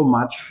helps so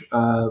much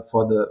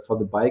for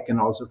the bike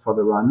and also for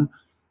the run.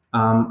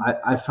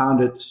 I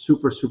found it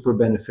super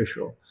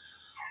beneficial.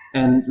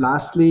 And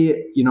lastly,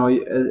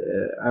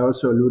 I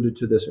also alluded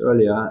to this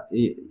earlier,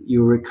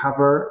 you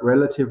recover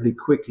relatively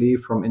quickly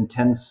from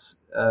intense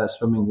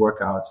swimming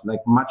workouts,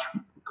 like much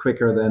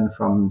quicker than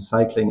from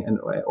cycling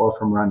or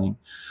from running.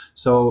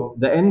 So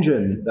the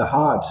engine, the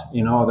heart,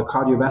 the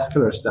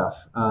cardiovascular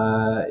stuff,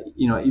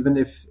 even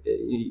if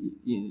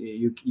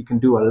you can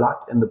do a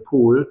lot in the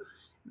pool,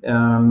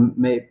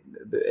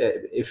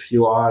 if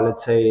you are,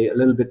 let's say, a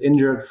little bit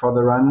injured for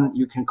the run,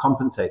 you can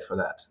compensate for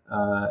that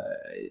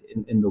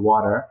in the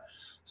water.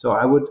 So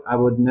I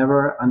would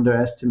never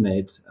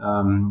underestimate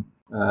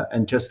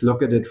and just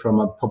look at it from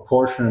a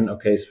proportion.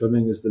 Okay,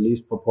 swimming is the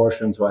least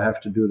proportion, so I have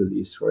to do the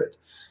least for it.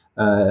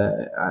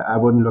 I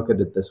wouldn't look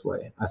at it this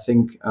way. I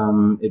think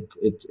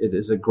it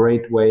is a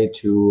great way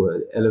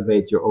to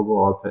elevate your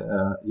overall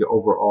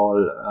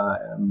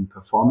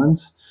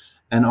performance,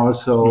 and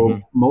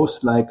also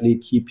most likely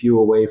keep you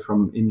away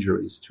from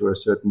injuries to a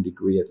certain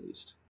degree, at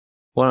least.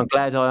 Well, I'm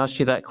glad I asked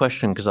you that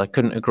question, because I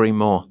couldn't agree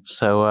more.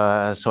 So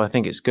I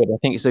think it's good. I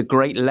think it's a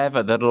great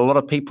lever that a lot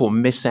of people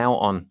miss out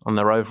on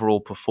their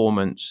overall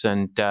performance,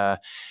 and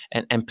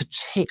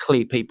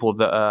particularly people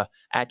that are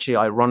actually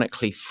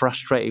ironically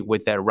frustrated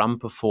with their run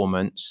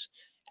performance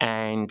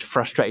and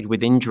frustrated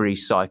with injury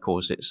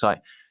cycles. It's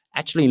like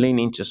actually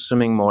leaning into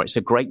swimming more. It's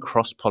a great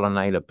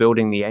cross-pollinator,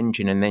 building the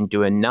engine, and then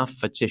do enough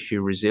for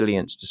tissue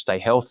resilience to stay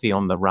healthy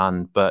on the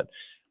run, but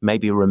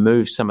maybe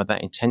remove some of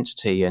that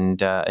intensity, and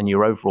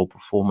your overall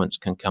performance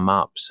can come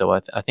up. So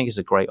I think it's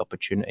a great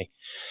opportunity.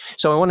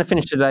 So I want to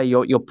finish today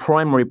your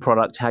primary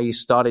product, how you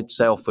started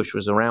Sailfish,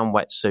 was around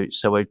wetsuits.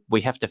 So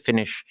we have to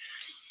finish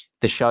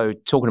the show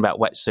talking about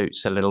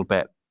wetsuits a little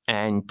bit.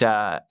 And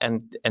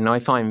I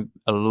find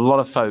a lot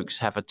of folks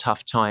have a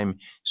tough time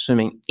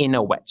swimming in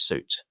a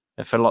wetsuit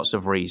for lots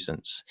of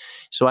reasons.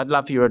 So I'd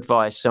love your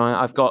advice. So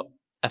I've got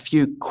a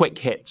few quick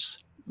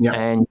hits. Yeah.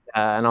 And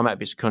I'm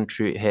happy to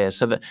contribute here.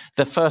 So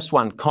the first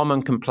one,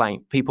 common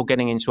complaint, people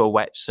getting into a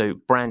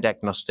wetsuit, brand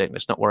agnostic,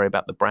 let's not worry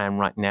about the brand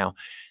right now,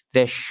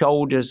 their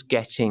shoulders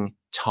getting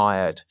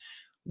tired.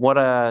 What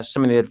are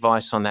some of the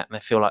advice on that? And they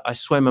feel like, I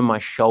swim and my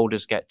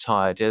shoulders get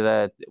tired.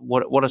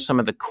 What are some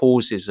of the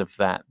causes of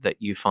that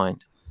you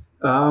find?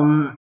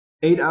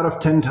 8 out of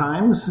 10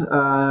 times,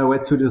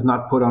 wetsuit is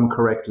not put on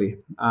correctly,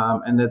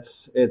 and it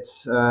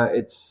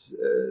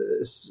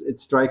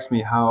strikes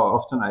me how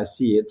often I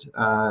see it.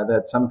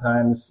 That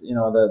sometimes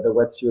the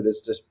wetsuit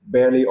is just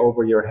barely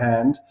over your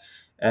hand,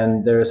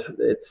 and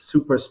it's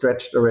super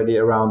stretched already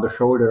around the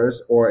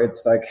shoulders, or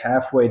it's like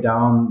halfway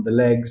down the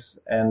legs,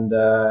 and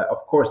of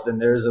course then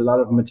there's a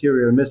lot of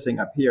material missing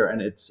up here,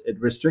 and it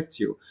restricts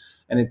you.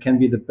 And it can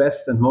be the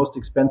best and most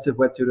expensive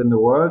wetsuit in the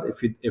world.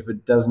 If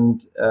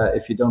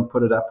you don't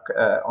put it up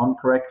on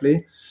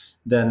correctly,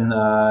 then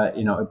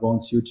it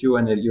won't suit you,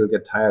 and you'll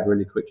get tired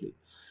really quickly.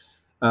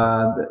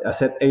 I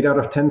said 8 out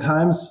of 10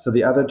 times. So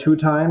the other 2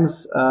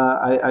 times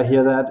I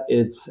hear that,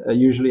 it's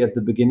usually at the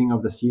beginning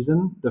of the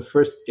season.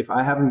 If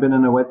I haven't been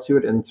in a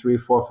wetsuit in 3,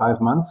 4, 5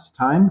 months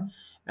time,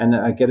 and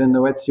I get in the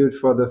wetsuit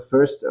for the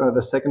first or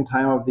the second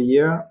time of the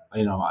year,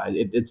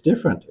 it's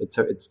different. It's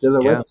still a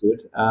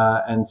wetsuit,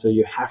 and so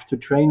you have to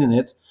train in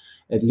it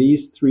at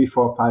least 3,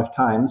 4, 5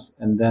 times,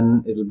 and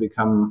then it'll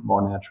become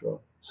more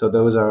natural. So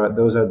those are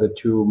the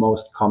 2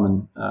 most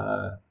common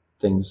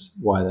things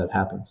why that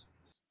happens.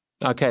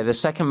 Okay, the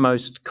second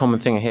most common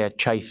thing here,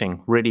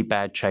 chafing, really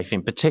bad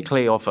chafing,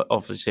 particularly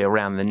obviously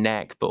around the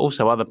neck, but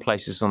also other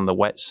places on the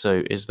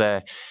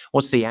wetsuit.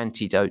 What's the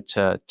antidote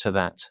to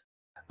that?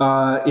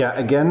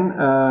 Again,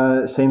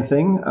 same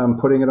thing,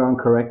 putting it on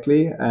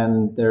correctly.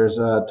 And there's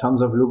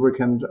tons of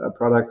lubricant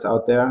products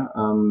out there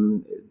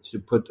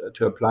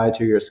to apply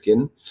to your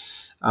skin.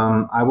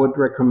 I would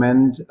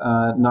recommend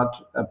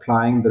not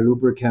applying the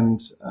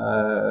lubricant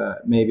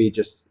maybe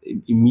just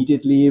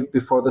immediately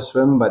before the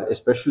swim, but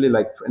especially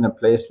like in a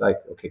place like,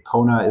 okay,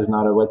 Kona is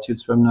not a wetsuit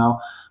swim now,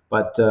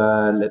 but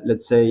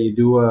let's say you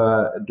do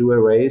a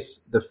race.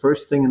 The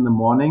first thing in the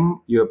morning,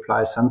 you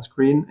apply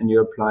sunscreen and you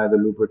apply the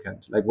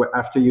lubricant, like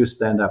after you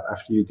stand up,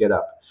 after you get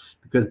up,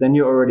 because then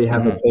you already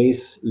have a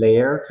base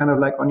layer kind of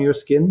like on your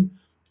skin.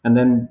 And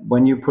then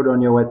when you put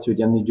on your wetsuit,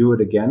 then you do it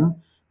again.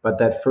 But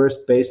that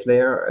first base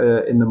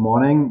layer in the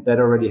morning, that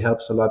already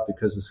helps a lot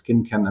because the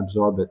skin can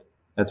absorb it.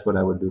 That's what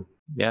I would do.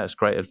 Yeah, it's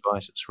great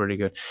advice. It's really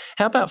good.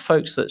 How about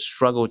folks that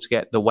struggle to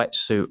get the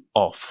wetsuit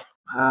off?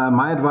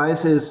 My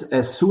advice is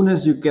as soon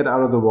as you get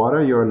out of the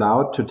water, you're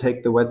allowed to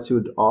take the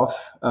wetsuit off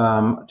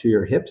to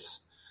your hips.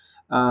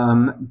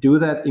 Do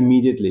that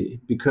immediately,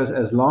 because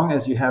as long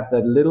as you have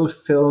that little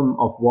film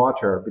of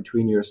water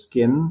between your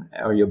skin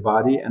or your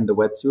body and the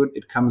wetsuit,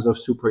 it comes off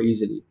super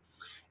easily.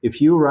 If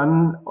you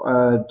run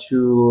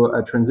to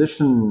a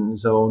transition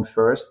zone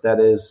first, that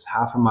is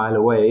half a mile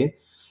away,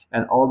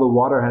 and all the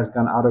water has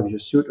gone out of your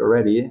suit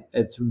already,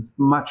 it's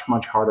much,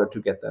 much harder to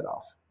get that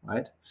off,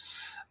 right?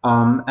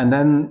 And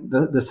then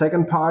the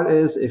second part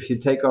is if you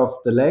take off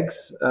the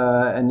legs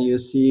and you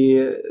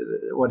see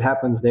what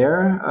happens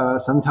there,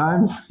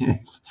 sometimes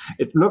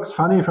it looks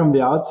funny from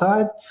the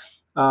outside,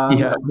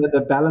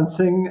 the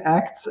balancing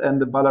acts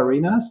and the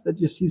ballerinas that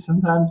you see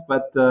sometimes,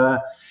 but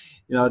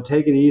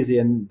take it easy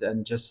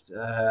and just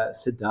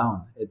sit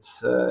down.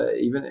 It's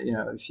even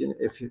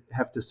if you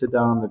have to sit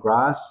down on the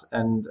grass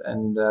and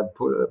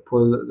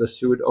pull the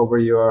suit over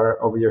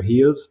your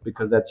heels,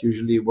 because that's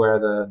usually where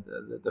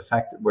the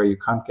fact where you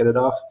can't get it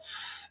off.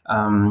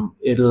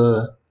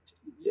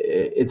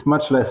 It's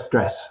much less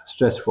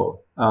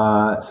stressful.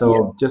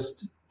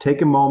 Just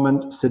take a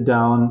moment, sit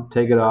down,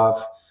 take it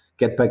off,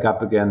 get back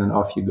up again, and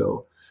off you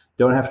go.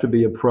 Don't have to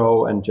be a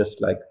pro and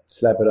just like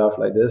slap it off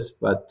like this,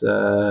 but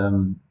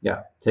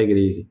take it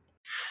easy.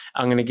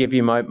 I'm going to give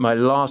you my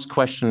last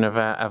question of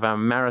our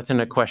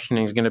marathoner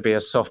questioning is going to be a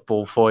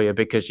softball for you,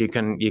 because you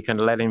can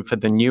let in for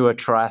the newer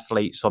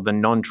triathletes or the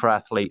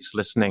non-triathletes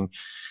listening.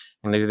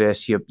 And do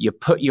this: you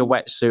put your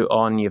wetsuit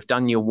on, you've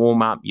done your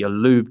warm up, you're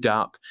lubed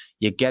up,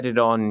 you get it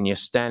on, and you're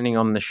standing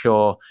on the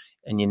shore,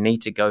 and you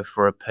need to go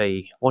for a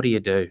pee. What do you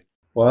do?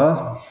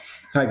 Well,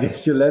 I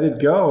guess you let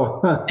it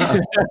go.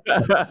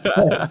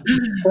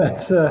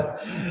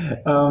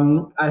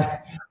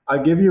 I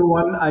give you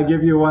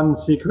one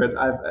secret.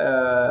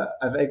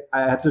 I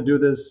had to do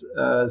this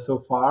so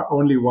far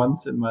only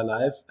once in my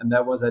life, and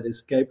that was at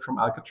Escape from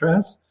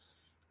Alcatraz.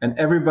 And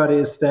everybody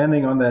is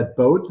standing on that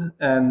boat,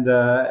 and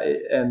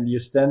you're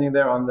standing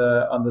there on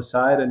the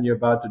side, and you're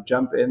about to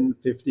jump in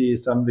 50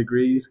 some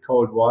degrees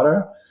cold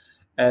water.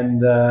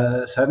 And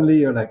suddenly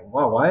you're like,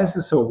 wow, why is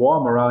it so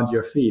warm around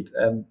your feet?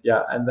 And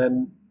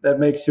then that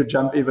makes you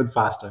jump even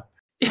faster.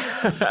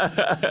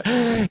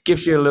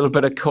 Gives you a little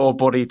bit of core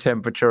body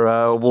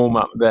temperature warm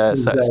up there.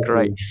 Exactly. So that's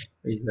great.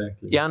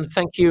 Exactly. Jan,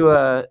 thank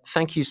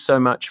you so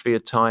much for your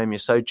time. You're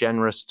so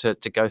generous to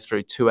go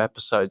through 2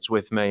 episodes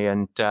with me,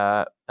 and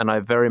I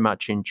very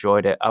much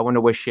enjoyed it. I want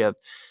to wish you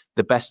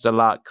the best of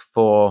luck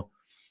for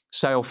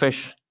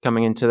Sailfish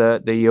coming into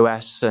the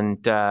US, and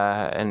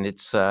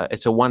it's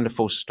a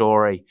wonderful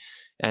story,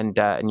 and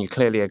you're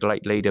clearly a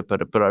great leader,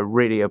 but I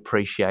really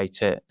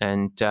appreciate it.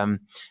 And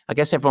I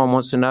guess everyone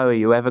wants to know: are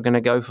you ever going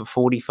to go for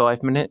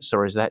 45 minutes,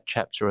 or is that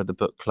chapter of the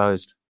book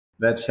closed?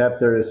 That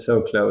chapter is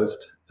so closed.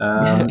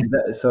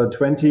 So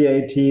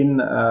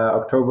 2018,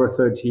 October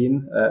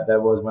 13,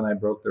 that was when I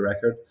broke the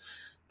record.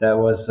 That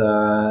was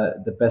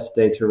the best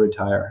day to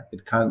retire.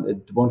 It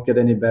won't get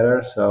any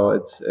better. So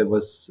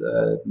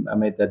I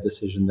made that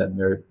decision that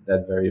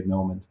very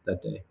moment,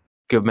 that day.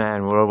 Good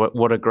man. Well,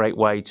 what a great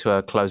way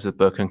to close the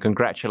book, and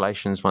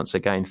congratulations once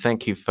again.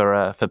 Thank you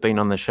for being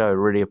on the show.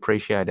 Really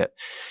appreciate it.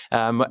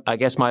 I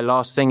guess my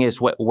last thing is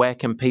where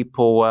can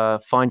people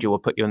find you? We'll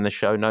put you in the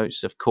show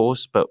notes, of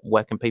course, but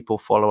where can people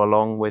follow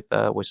along with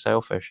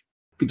Sailfish?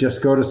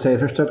 Just go to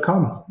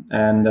sailfish.com,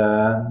 and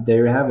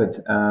there you have it.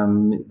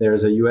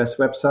 There's a US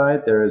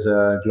website. There is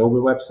a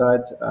global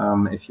website.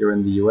 If you're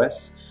in the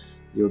US,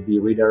 you'll be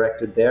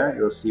redirected there.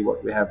 You'll see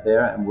what we have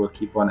there, and we'll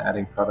keep on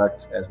adding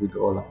products as we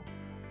go along.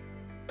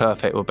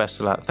 Perfect. Well, best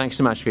of luck. Thanks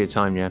so much for your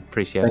time. Yeah,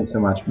 appreciate it. Thanks so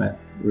much, Matt.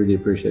 Really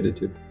appreciate it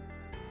too.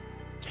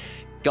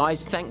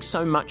 Guys, thanks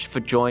so much for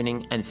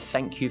joining, and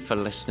thank you for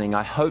listening.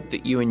 I hope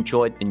that you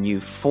enjoyed the new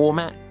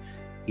format.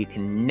 You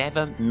can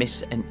never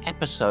miss an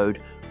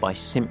episode by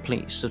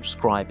simply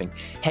subscribing.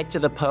 Head to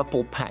the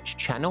Purple Patch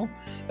channel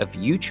of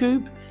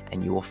YouTube,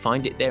 and you will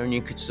find it there, and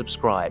you could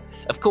subscribe.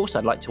 Of course,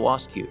 I'd like to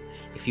ask you,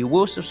 if you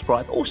will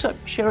subscribe, also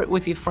share it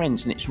with your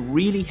friends, and it's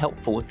really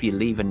helpful if you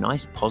leave a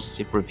nice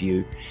positive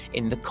review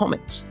in the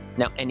comments.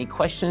 Now, any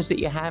questions that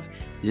you have,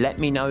 let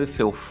me know.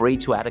 Feel free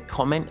to add a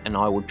comment, and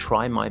I will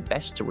try my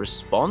best to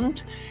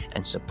respond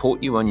and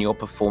support you on your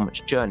performance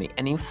journey.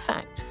 And in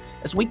fact,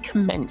 as we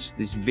commence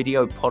this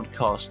video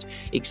podcast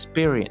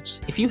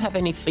experience, if you have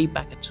any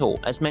feedback at all,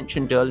 as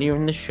mentioned earlier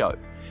in the show,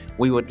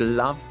 we would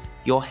love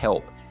your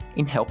help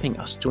in helping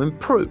us to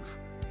improve.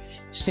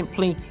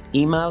 simply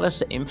email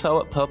us at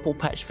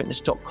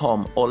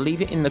info@purplepatchfitness.com or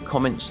leave it in the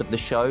comments of the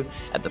show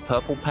at the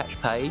Purple Patch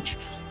page,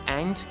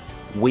 and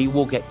we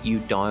will get you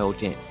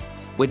dialed in.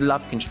 We'd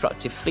love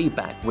constructive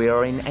feedback. We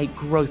are in a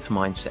growth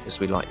mindset, as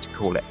we like to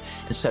call it.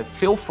 And so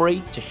feel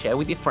free to share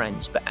with your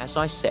friends. But as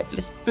I said,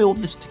 let's build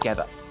this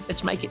together.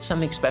 Let's make it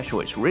something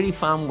special. It's really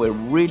fun. We're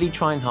really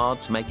trying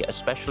hard to make it a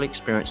special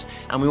experience.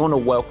 And we want to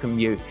welcome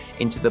you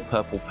into the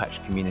Purple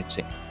Patch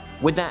community.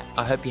 With that,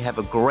 I hope you have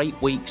a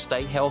great week.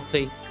 Stay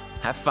healthy.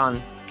 Have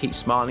fun. Keep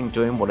smiling,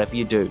 doing whatever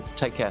you do.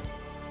 Take care.